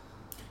all.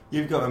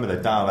 You've got to remember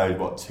the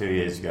Download, 2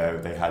 years ago,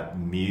 they had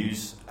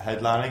Muse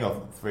headlining,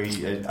 or 3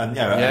 years, and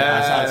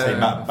I'd say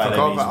Matt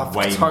Bellamy's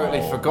way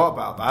totally forgot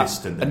about that.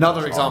 Distant.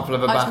 Another example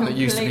of a band that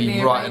used to be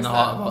right in the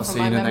heart of our from scene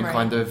my and then memory.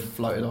 kind of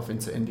floated off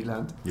into indie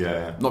land.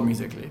 Yeah. Not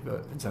musically,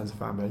 but in terms of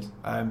fan base.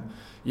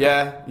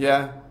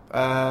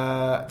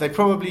 They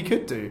probably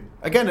could do.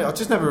 Again, I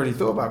just never really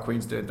thought about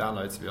Queens doing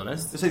Download, to be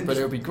honest. But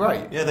it would be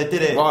great. Yeah, they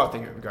did it. Well, I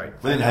think it would be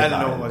great. They didn't Eleanor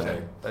headline, was did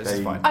it. they? That's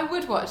fine. I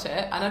would watch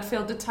it and I'd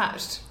feel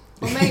detached.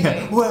 Or maybe.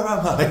 Where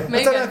am I?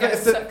 Maybe I don't know I'd get if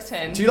sucked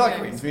in. Do you like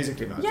Queens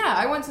musically much? Yeah,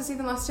 I went to see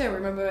them last year,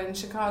 remember, in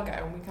Chicago.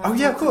 And we kind Oh,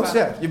 yeah, of course,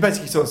 yeah. You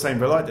basically saw the same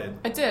bill I did.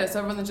 I did, so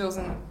I Run the Jewels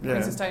and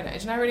Queens of Stone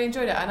Age, and I really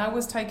enjoyed it. And I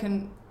was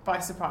taken by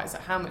surprise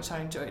at how much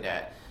I enjoyed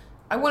it.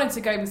 I wanted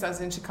to go because I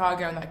was in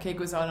Chicago and that gig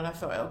was on, and I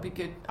thought it'll be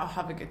good, I'll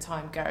have a good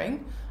time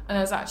going. And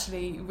I was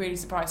actually really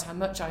surprised how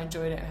much I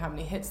enjoyed it and how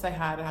many hits they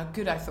had and how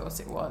good I thought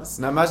it was.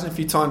 Now imagine if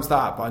you times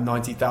that by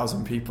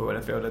 90,000 people in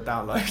a field of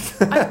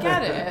Download. I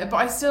get it,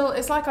 but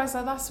it's like I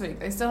said last week,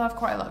 they still have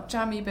quite a lot of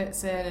jammy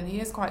bits in, and he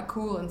is quite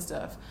cool and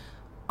stuff.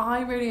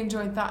 I really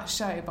enjoyed that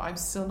show, but I'm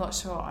still not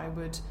sure I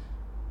would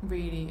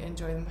really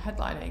enjoy them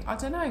headlining. I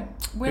don't know.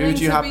 Willing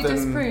to be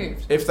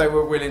disproved. If they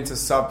were willing to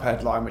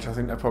sub-headline, which I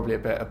think they're probably a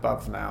bit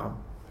above now,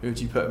 who would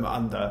you put them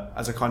under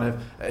as a kind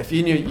of... If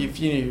you knew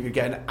you could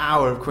get an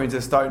hour of Queens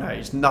of Stone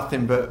Age,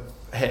 nothing but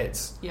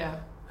hits, yeah,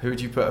 who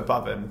would you put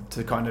above him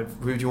to kind of...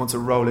 Who would you want to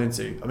roll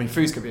into? I mean,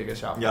 Foos could be a good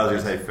shout. Yeah, I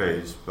was going to say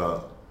Foos,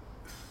 but...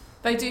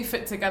 They do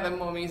fit together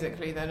more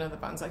musically than other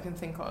bands I can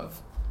think of.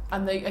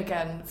 And they,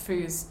 again,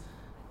 Foos,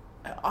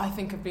 I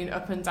think have been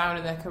up and down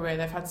in their career.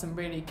 They've had some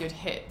really good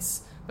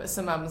hits, but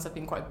some albums I've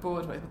been quite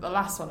bored with. But the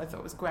last one I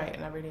thought was great,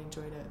 and I really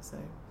enjoyed it. So,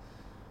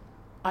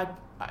 I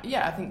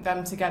think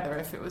them together,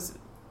 if it was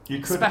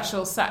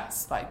special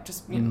sets, like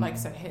just like I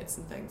said, hits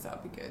and things,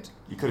 that would be good.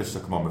 You could have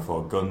stuck them on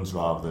before Guns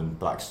rather than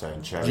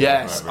Blackstone Cherry.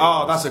 Yes.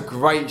 Oh, that's a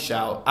great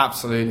shout.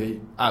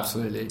 Absolutely. That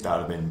would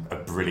have been a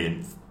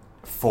brilliant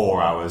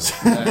 4 hours.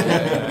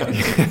 Yeah.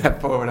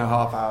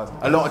 4.5 hours.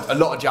 A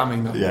lot of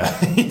jamming though.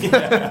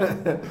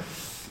 Yeah.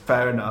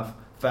 Fair enough.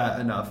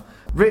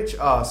 Rich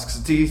asks,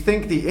 do you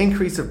think the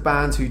increase of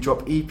bands who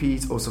drop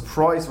EPs or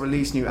surprise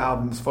release new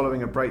albums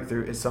following a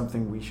breakthrough is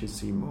something we should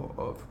see more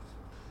of?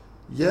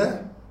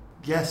 Yeah.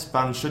 Yes,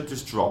 bands should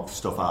just drop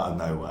stuff out of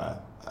nowhere.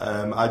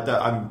 I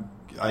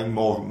think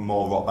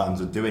more rock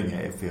bands are doing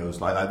it. It feels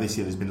like this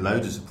year there's been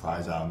loads of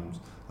surprise albums.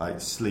 Like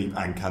Sleep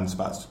and Cancer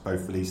Bats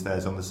both released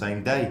theirs on the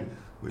same day,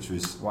 which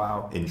was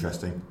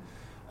interesting.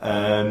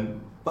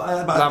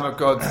 But Lamb of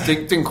God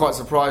didn't quite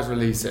surprise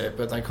release it,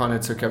 but they kind of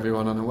took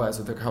everyone unawares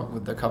with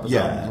the covers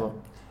album as well.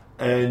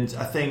 And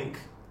I think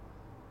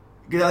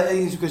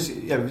it's because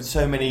with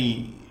so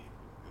many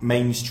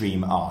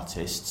mainstream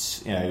artists,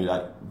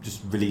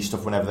 just release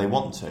stuff whenever they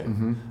want to.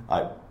 Mm-hmm.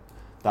 Like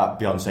that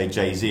Beyonce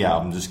Jay-Z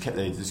album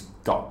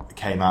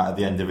came out at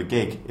the end of a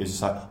gig. It was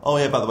just like, oh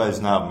yeah, by the way, there's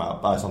an album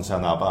out, buy it on sale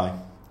now, buy.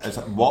 It's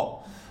like, what?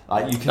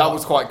 That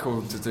was quite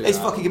cool to do. It's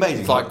fucking amazing.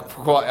 It's like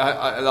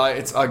quite.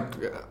 It's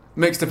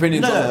mixed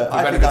opinions.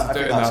 I think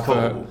that's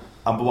cool.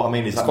 But what I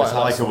mean is that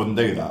Metallica wouldn't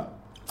do that.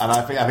 And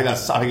I think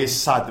it's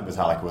sad that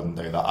Metallica wouldn't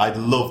do that. I'd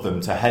love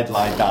them to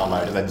headline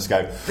Download and then just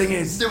go, thing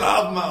is, do an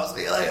album out,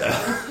 see you later.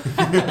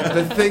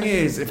 The thing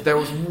is, if there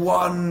was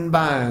one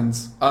band,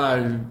 I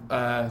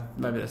know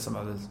maybe there's some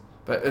others,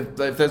 but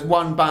if there's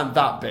one band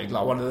that big,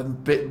 like one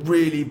of the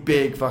really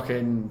big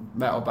fucking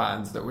metal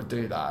bands that would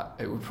do that,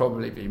 it would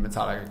probably be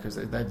Metallica, because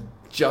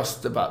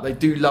they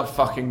do love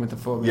fucking with the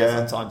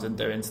formula sometimes and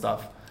doing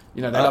stuff.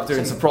 They love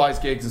doing surprise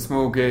gigs and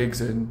small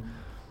gigs and.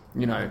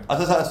 I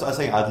was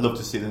saying I'd love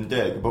to see them do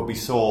it, but we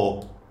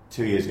saw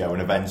 2 years ago when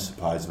Avenged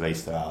surprise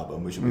released their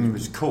album, which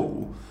was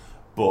cool,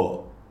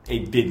 but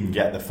it didn't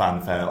get the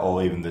fanfare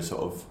or even the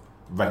sort of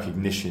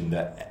recognition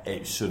that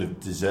it should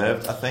have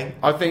deserved. I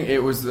think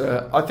it was.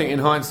 I think in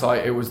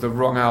hindsight, it was the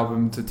wrong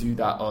album to do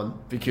that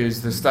on,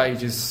 because the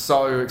stage is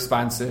so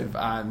expansive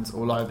and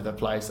all over the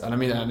place. And I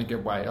mean that in a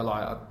good way.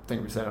 I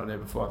think we've said it on here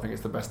before. I think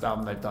it's the best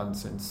album they've done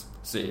since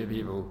City of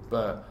Evil.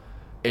 But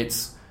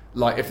it's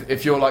like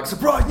if you're like,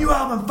 surprise new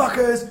album,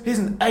 fuckers! Here's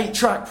an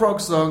 8-track prog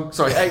song.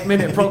 Sorry,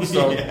 8-minute prog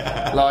song.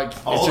 Yeah. Like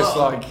it's just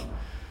like.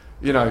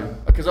 You know,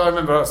 because I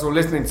remember us all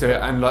listening to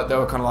it, and like there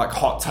were kind of like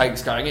hot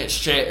takes going, it's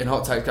shit, and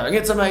hot takes going,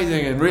 it's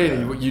amazing, and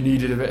really what you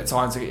needed a bit of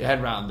time to get your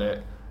head around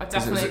it. I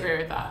definitely agree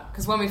with that,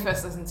 because when we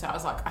first listened to it, I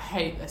was like, I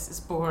hate this,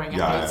 it's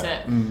boring, I hate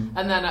it. And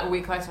then a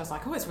week later I was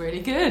like, oh, it's really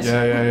good.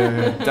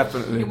 Yeah,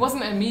 definitely. It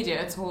wasn't immediate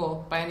at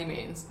all, by any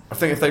means. I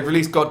think if they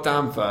released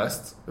Goddamn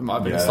first, it might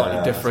have been a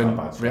slightly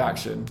different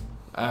reaction.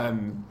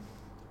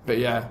 But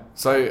yeah,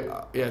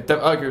 so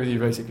I agree with you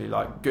basically.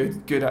 Like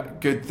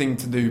good thing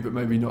to do, but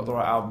maybe not the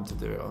right album to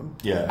do it on.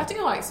 Yeah, I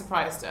do like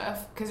surprise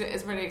stuff because it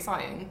is really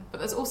exciting. But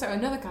there's also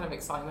another kind of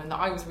excitement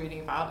that I was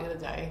reading about the other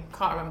day.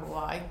 Can't remember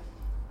why.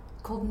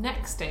 Called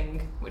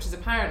nexting, which is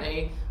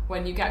apparently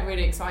when you get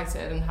really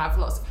excited and have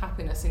lots of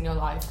happiness in your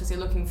life because you're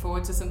looking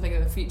forward to something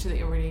in the future that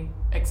you're really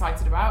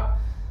excited about,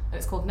 and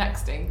it's called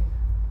nexting.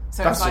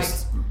 So that's it's like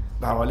just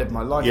how I live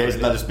my life. Yeah,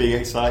 isn't that just being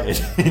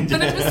excited? But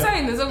I'm just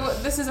saying,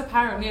 this is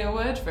apparently a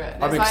word for it.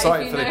 I'm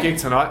excited for the gig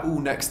tonight. Ooh,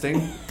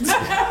 nexting.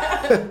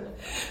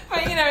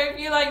 But you know, if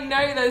you like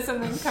know there's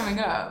something coming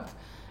up,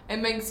 it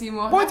makes you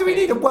more. Why happy. do we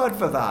need a word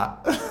for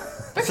that?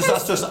 Because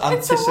that's just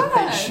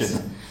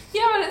anticipation.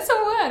 Yeah, but it's a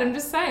word. I'm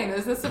just saying,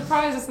 there's a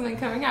surprise of something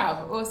coming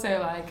out, but also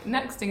like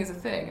nexting is a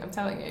thing. I'm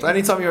telling you. So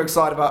anytime you're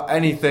excited about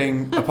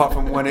anything apart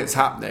from when it's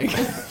happening,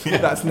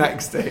 that's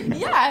nexting.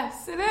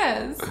 Yes, it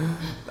is.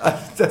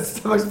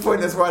 That's the most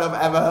pointless word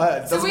I've ever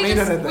heard. It doesn't mean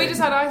anything. We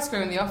just had ice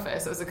cream in the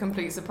office. It was a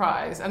complete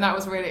surprise, and that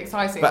was really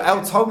exciting. But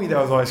Elle told me there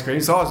was ice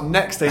cream, so I was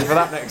nexting for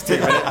that next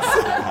 2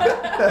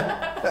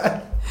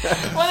 minutes.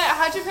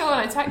 How do you feel when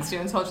I texted you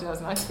and told you there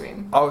was an ice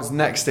cream? I was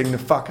nexting the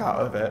fuck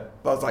out of it.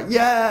 I was like,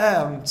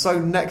 yeah, I'm so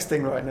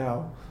nexting right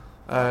now.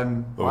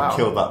 We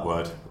killed that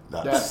word.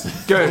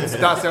 That's good.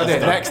 That's the idea.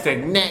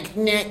 Nexting.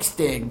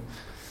 Nexting.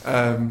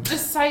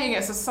 Just saying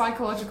it's a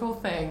psychological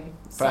thing.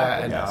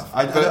 Fair enough.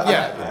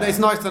 It's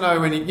nice to know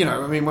when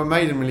when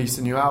Maiden released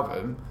a new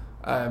album,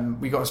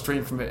 we got a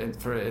stream from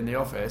it for it in the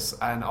office,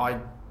 and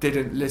I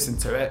didn't listen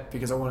to it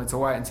because I wanted to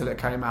wait until it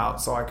came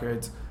out so I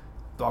could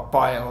like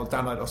buy it or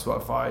download it on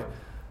Spotify,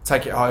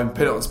 take it home,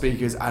 put it on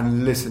speakers,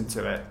 and listen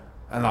to it.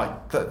 And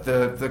like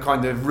the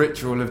kind of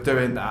ritual of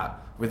doing that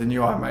with a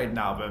new Iron Maiden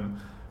album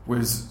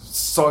was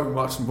so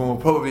much more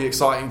probably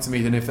exciting to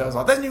me than if there was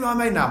like, there's a new Iron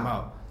Maiden album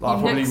out. Like,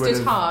 you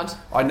nexted hard.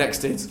 I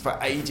nexted for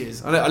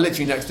ages. I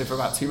literally nexted for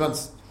about 2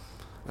 months.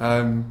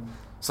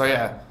 So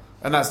yeah,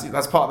 and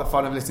that's part of the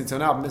fun of listening to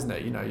an album, isn't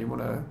it? You know, you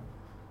want to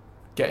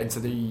get into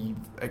the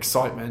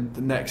excitement,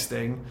 the next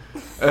thing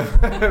of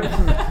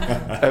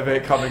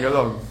it coming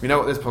along. We know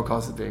what this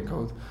podcast is being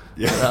called.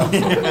 Yeah.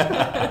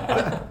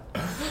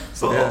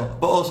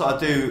 But also I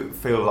do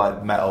feel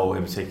like metal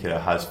in particular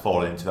has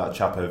fallen into that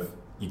trap of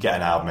you get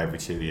an album every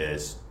 2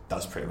 years.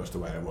 That's pretty much the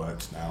way it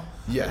works now.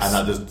 Yes. And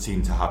that doesn't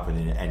seem to happen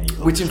in any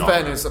other Which in genre.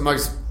 fairness,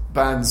 most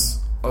bands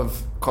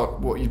of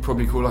what you'd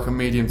probably call like a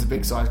medium to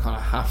big size kind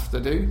of have to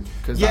do,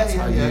 because that's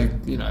how you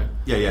need new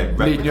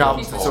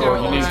albums to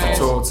tour, you need to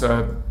tour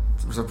to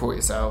support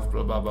yourself,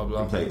 blah blah blah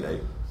blah.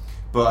 Completely.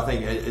 But I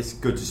think it's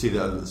good to see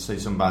that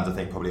some bands I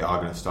think probably are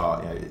going to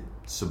start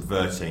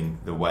subverting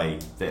the way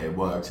that it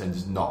works and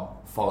just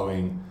not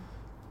following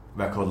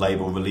record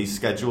label release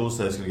schedules.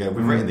 So it's going to go,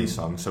 we've written these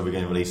songs, so we're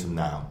going to release them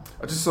now.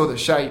 I just saw that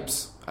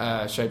Shapes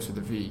with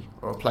a V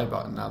or a play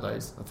button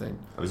nowadays, I think.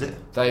 Oh, is it?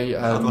 They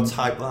How do I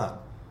type that?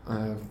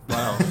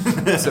 Wow.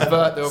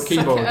 Subvert their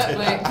keyboard.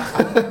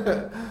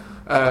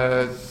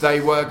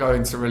 They were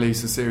going to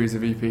release a series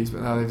of EPs,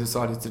 but now they've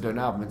decided to do an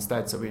album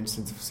instead. So it'll be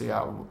interesting to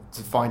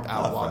find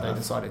out why they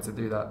decided to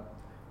do that,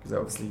 because they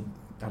obviously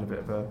had a bit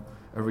of a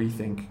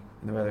rethink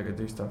in the way they're going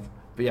to do stuff.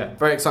 But yeah,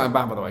 very exciting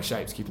band by the way.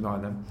 Shapes, keep an eye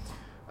on them.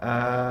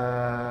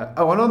 And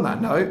on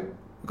that note,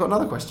 we've got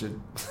another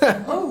question.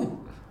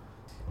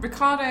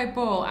 Ricardo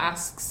Ball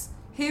asks,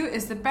 who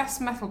is the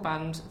best metal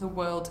band the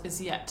world is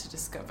yet to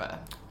discover?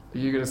 Are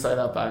you going to say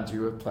that band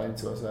you were playing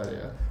to us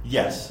earlier?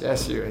 Yes.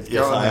 Yes, you is.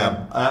 Yes, I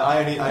am.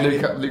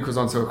 Luke was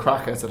onto a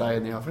cracker today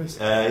in the office.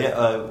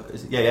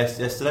 Yesterday.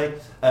 Yesterday.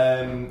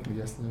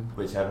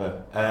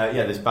 Whichever.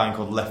 This band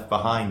called Left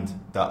Behind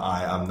that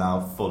I am now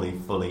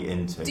fully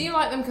into. Do you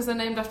like them because they're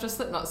named after a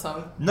Slipknot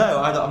song?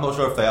 No, I'm not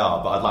sure if they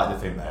are, but I'd like to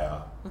think they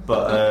are.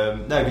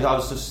 But no,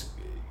 because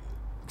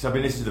I've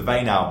been listening to the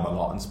Vane album a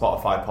lot, and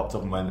Spotify popped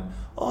up and went,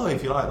 oh,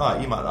 if you like that,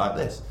 you might like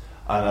this.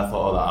 And I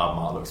thought, that album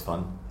art looks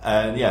fun.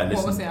 And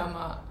what was the album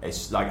art?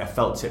 It's like a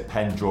felt tip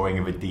pen drawing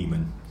of a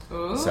demon.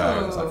 Ooh.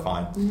 So it's like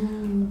fine.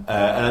 And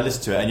I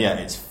listened to it, and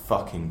it's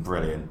fucking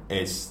brilliant.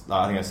 It's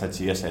like, I think I said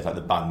to you yesterday, it's like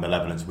the band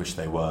Malevolence wish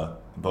they were,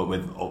 but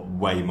with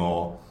way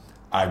more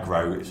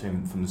aggro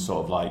from the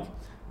sort of like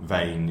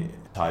Vane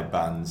type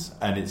bands,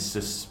 and it's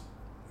just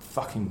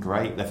fucking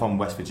great. They're from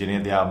West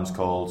Virginia. The album's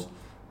called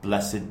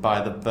Blessed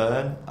by the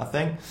Burn, I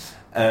think.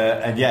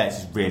 And yeah,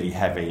 it's really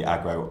heavy,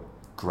 aggro,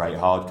 great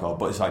hardcore,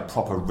 but it's like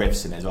proper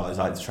riffs in it as well. It's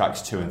like the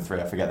tracks 2 and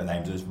 3, I forget the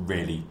names, it's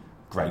really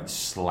great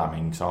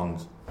slamming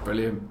songs.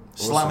 Brilliant.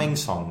 Slamming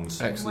Awesome.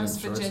 songs. Excellent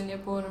West choice. Virginia,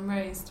 born and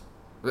raised.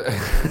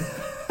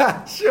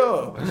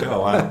 Sure.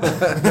 Why?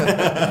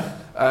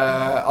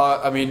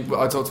 I mean,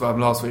 I talked about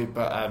him last week,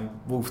 but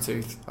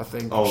Wolftooth, I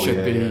think,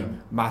 should be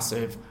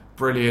massive.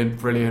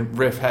 Brilliant,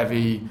 riff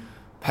heavy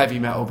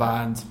metal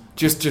band.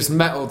 Just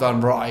metal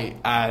done right,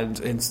 and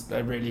in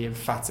a really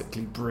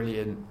emphatically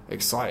brilliant,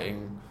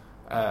 exciting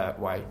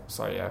way.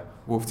 So yeah,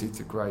 Wolftooth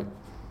are great.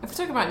 If we're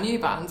talking about new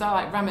bands, I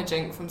like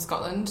Ramaging from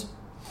Scotland.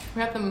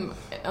 We had them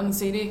on the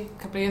CD a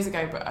couple of years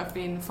ago, but I've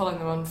been following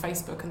them on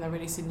Facebook, and they're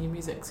releasing new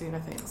music soon, I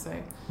think. So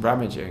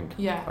Ramaging?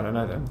 Yeah. I don't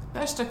know them.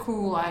 They're just a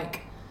cool,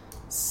 like,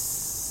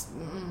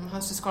 how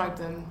to describe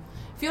them?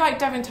 If you like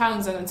Devin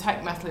Townsend and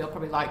tech metal, you'll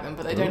probably like them,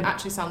 but they don't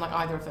actually sound like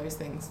either of those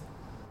things.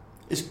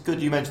 It's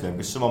good you mentioned them,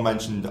 because someone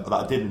mentioned that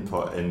I didn't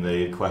put in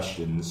the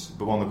questions,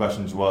 but one of the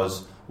questions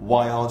was,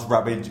 why aren't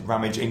Ramage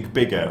Inc.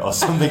 bigger? Or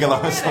something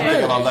along, Really?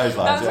 something along those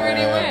lines. That's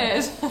really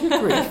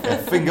weird. Yeah,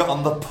 finger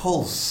on the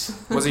pulse.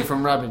 Was he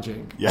from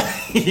Ramaging? Yeah,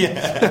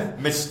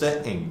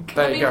 Mr. Inc.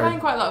 There They've you been go. playing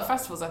quite a lot of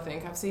festivals, I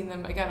think. I've seen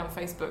them again on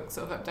Facebook,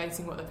 sort of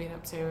updating what they've been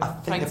up to. I And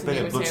think playing they've some been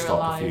new at material Bloodstock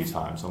a live. few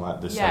times on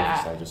like the Yeah,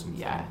 stage or something.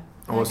 yeah.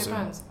 Awesome. Good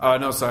bands.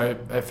 And also,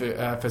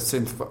 for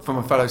synth, from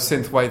a fellow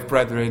synthwave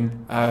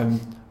brethren,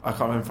 I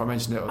can't remember if I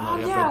mentioned it or not Oh,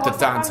 yet, yeah, but what's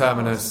that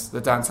band called?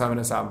 the Dan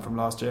Terminus album from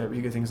last year. Were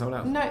you going to think of someone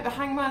else? No, the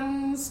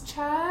Hangman's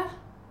Chair? I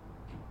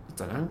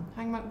don't know.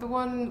 Hangman, the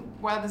one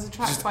where there's a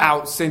track Just by...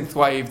 out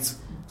synthwaved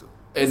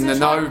in the There's a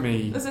track-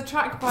 Nomi. There's a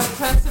track by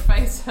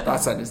Perturbator.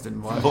 That sentence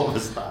didn't work. What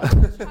was that?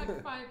 There's a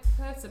track by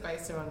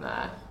Perturbator on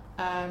there.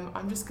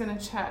 I'm just going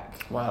to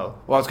check. Well,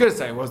 what I was going to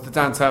say was the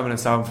Dan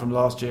Terminus album from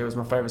last year was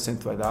my favourite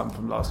synthwave album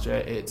from last year.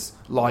 It's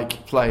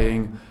like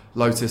playing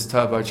Lotus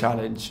Turbo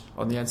Challenge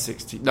on the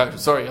N60. No,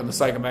 sorry, on the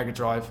Sega Mega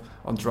Drive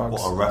on drugs.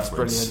 What a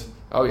reference. It's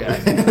brilliant.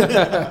 Oh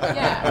yeah.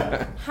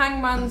 Yeah,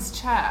 Hangman's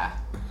Chair.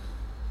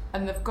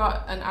 And they've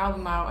got an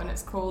album out, and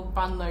it's called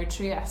Banlo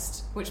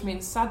Trieste, which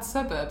means sad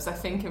suburbs, I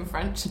think, in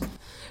French.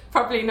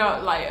 Probably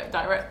not like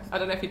direct. I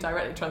don't know if you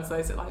directly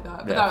translate it like that,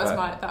 but Yeah,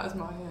 that was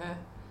my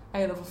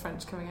A-level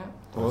French coming out.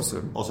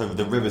 Awesome. Also,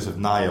 the Rivers of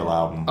Nile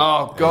album.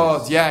 Oh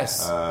God, is,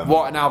 yes!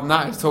 What an album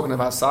that is! Talking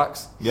about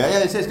sax. Yeah,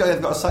 it's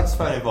got a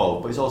saxophone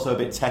involved, but it's also a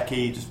bit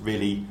techy, just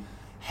really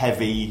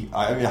heavy.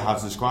 I don't know how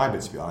to describe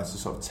it, to be honest.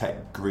 It's a sort of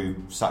tech groove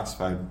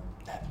saxophone.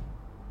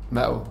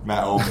 Metal.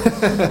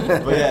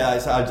 But yeah,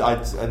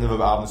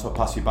 another album sort of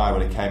passed me by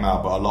when it came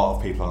out, but a lot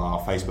of people on our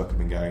Facebook have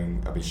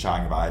been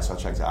shouting about it, so I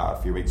checked it out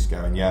a few weeks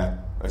ago, and yeah,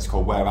 it's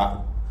called Where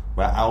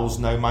Owls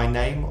Know My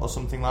Name, or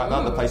something like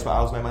that, the place where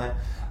owls know my name,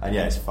 and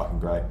yeah, it's fucking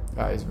great.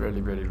 That is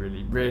really, really,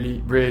 really,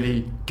 really,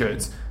 really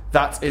good.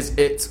 That is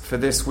it for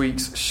this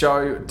week's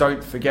show.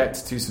 Don't forget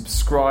to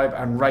subscribe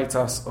and rate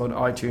us on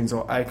iTunes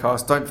or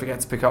Acast. Don't forget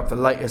to pick up the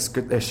latest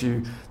good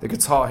issue, the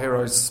Guitar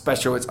Heroes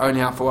special. It's only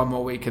out for one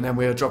more week, and then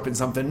we are dropping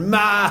something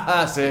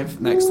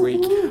massive next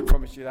week.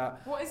 Promise you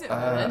that. What is it,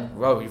 Ronan?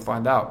 Well, you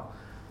find out.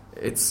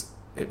 It's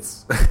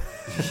it's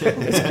good.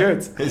 It's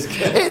good.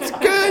 It's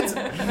good.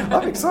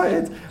 I'm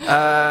excited.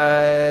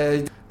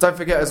 Don't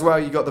forget as well,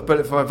 you got the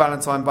Bullet for My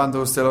Valentine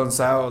bundle still on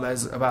sale.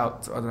 There's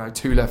about,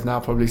 2 left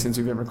now, probably, since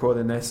we've been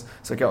recording this.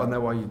 So get on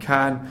there while you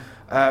can.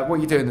 What are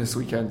you doing this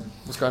weekend?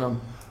 What's going on?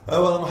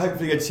 Well, I'm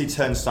hopefully going to see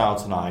Turnstile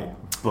tonight,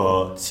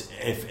 but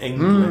if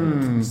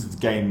England's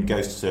game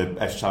goes to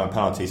extra time and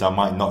penalties, I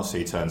might not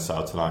see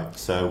Turnstile tonight.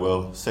 So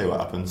we'll see what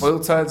happens. Will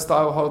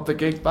Turnstile hold the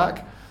gig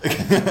back?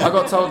 I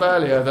got told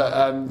earlier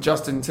that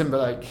Justin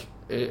Timberlake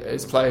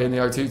is playing the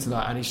O2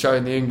 tonight, and he's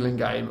showing the England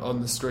game on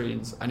the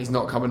screens, and he's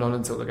not coming on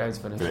until the game's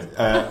finished.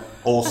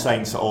 All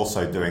Saints are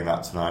also doing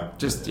that tonight.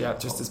 Just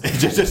as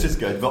just as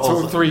good. But it's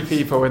also, all 3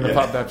 people in the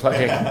pub they're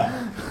playing.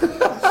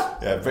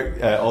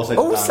 Also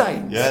All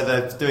Saints. Yeah,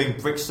 they're doing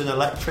Brixton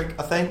Electric,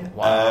 I think.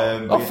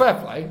 Wow. Fair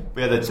play.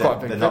 But yeah, It's quite a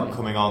big they're venue. not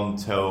coming on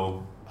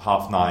till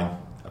 9:30,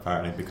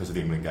 apparently, because of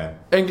the England game.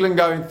 England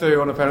going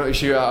through on a penalty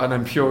shootout, and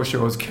then Pure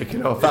Shores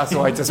kicking off. That's the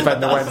way to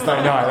spend the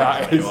Wednesday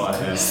night.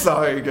 That is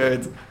so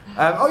good.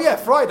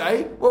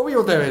 Friday. What are we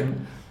all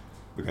doing?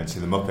 We're going to see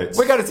the Muppets.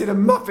 We're going to see the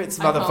Muppets,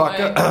 I can't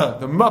motherfucker.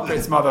 The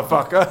Muppets,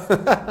 motherfucker. the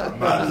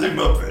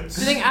Muppets.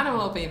 Do you think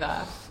Animal will be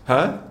there?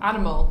 Huh?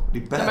 Animal. He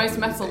The better most be,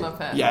 metal he?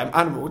 Muppet. Yeah,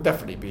 Animal will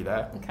definitely be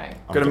there. Okay.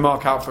 Going to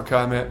mark out for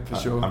Kermit, for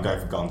sure. I'm going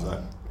for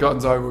Gonzo.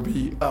 Gonzo will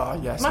be...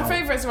 yes. My mate.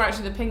 favourites were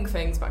actually the pink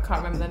things, but I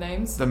can't remember their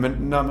names. The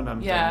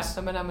Num Yeah, things.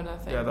 the Manamana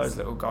things. Yeah, those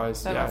little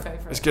guys. They're my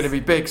favourites. It's going to be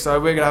big, so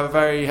we're going to have a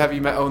very heavy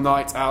metal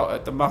night out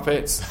at the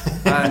Muppets,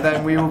 and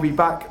then we will be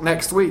back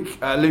next week.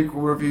 Luke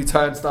will review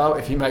Turnstile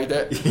if he made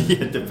it.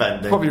 Yeah,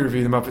 depending. Probably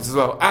review the Muppets as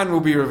well, and we'll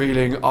be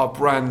revealing our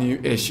brand new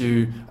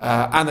issue.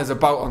 And there's a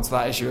bolt onto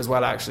that issue as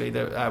well, actually,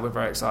 that we're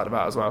very excited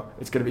about as well.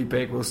 It's going to be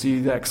big. We'll see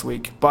you next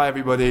week. Bye,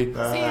 everybody.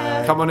 See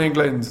ya. Come on,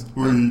 England.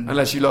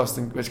 Unless you lost,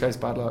 in which case,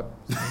 bad luck.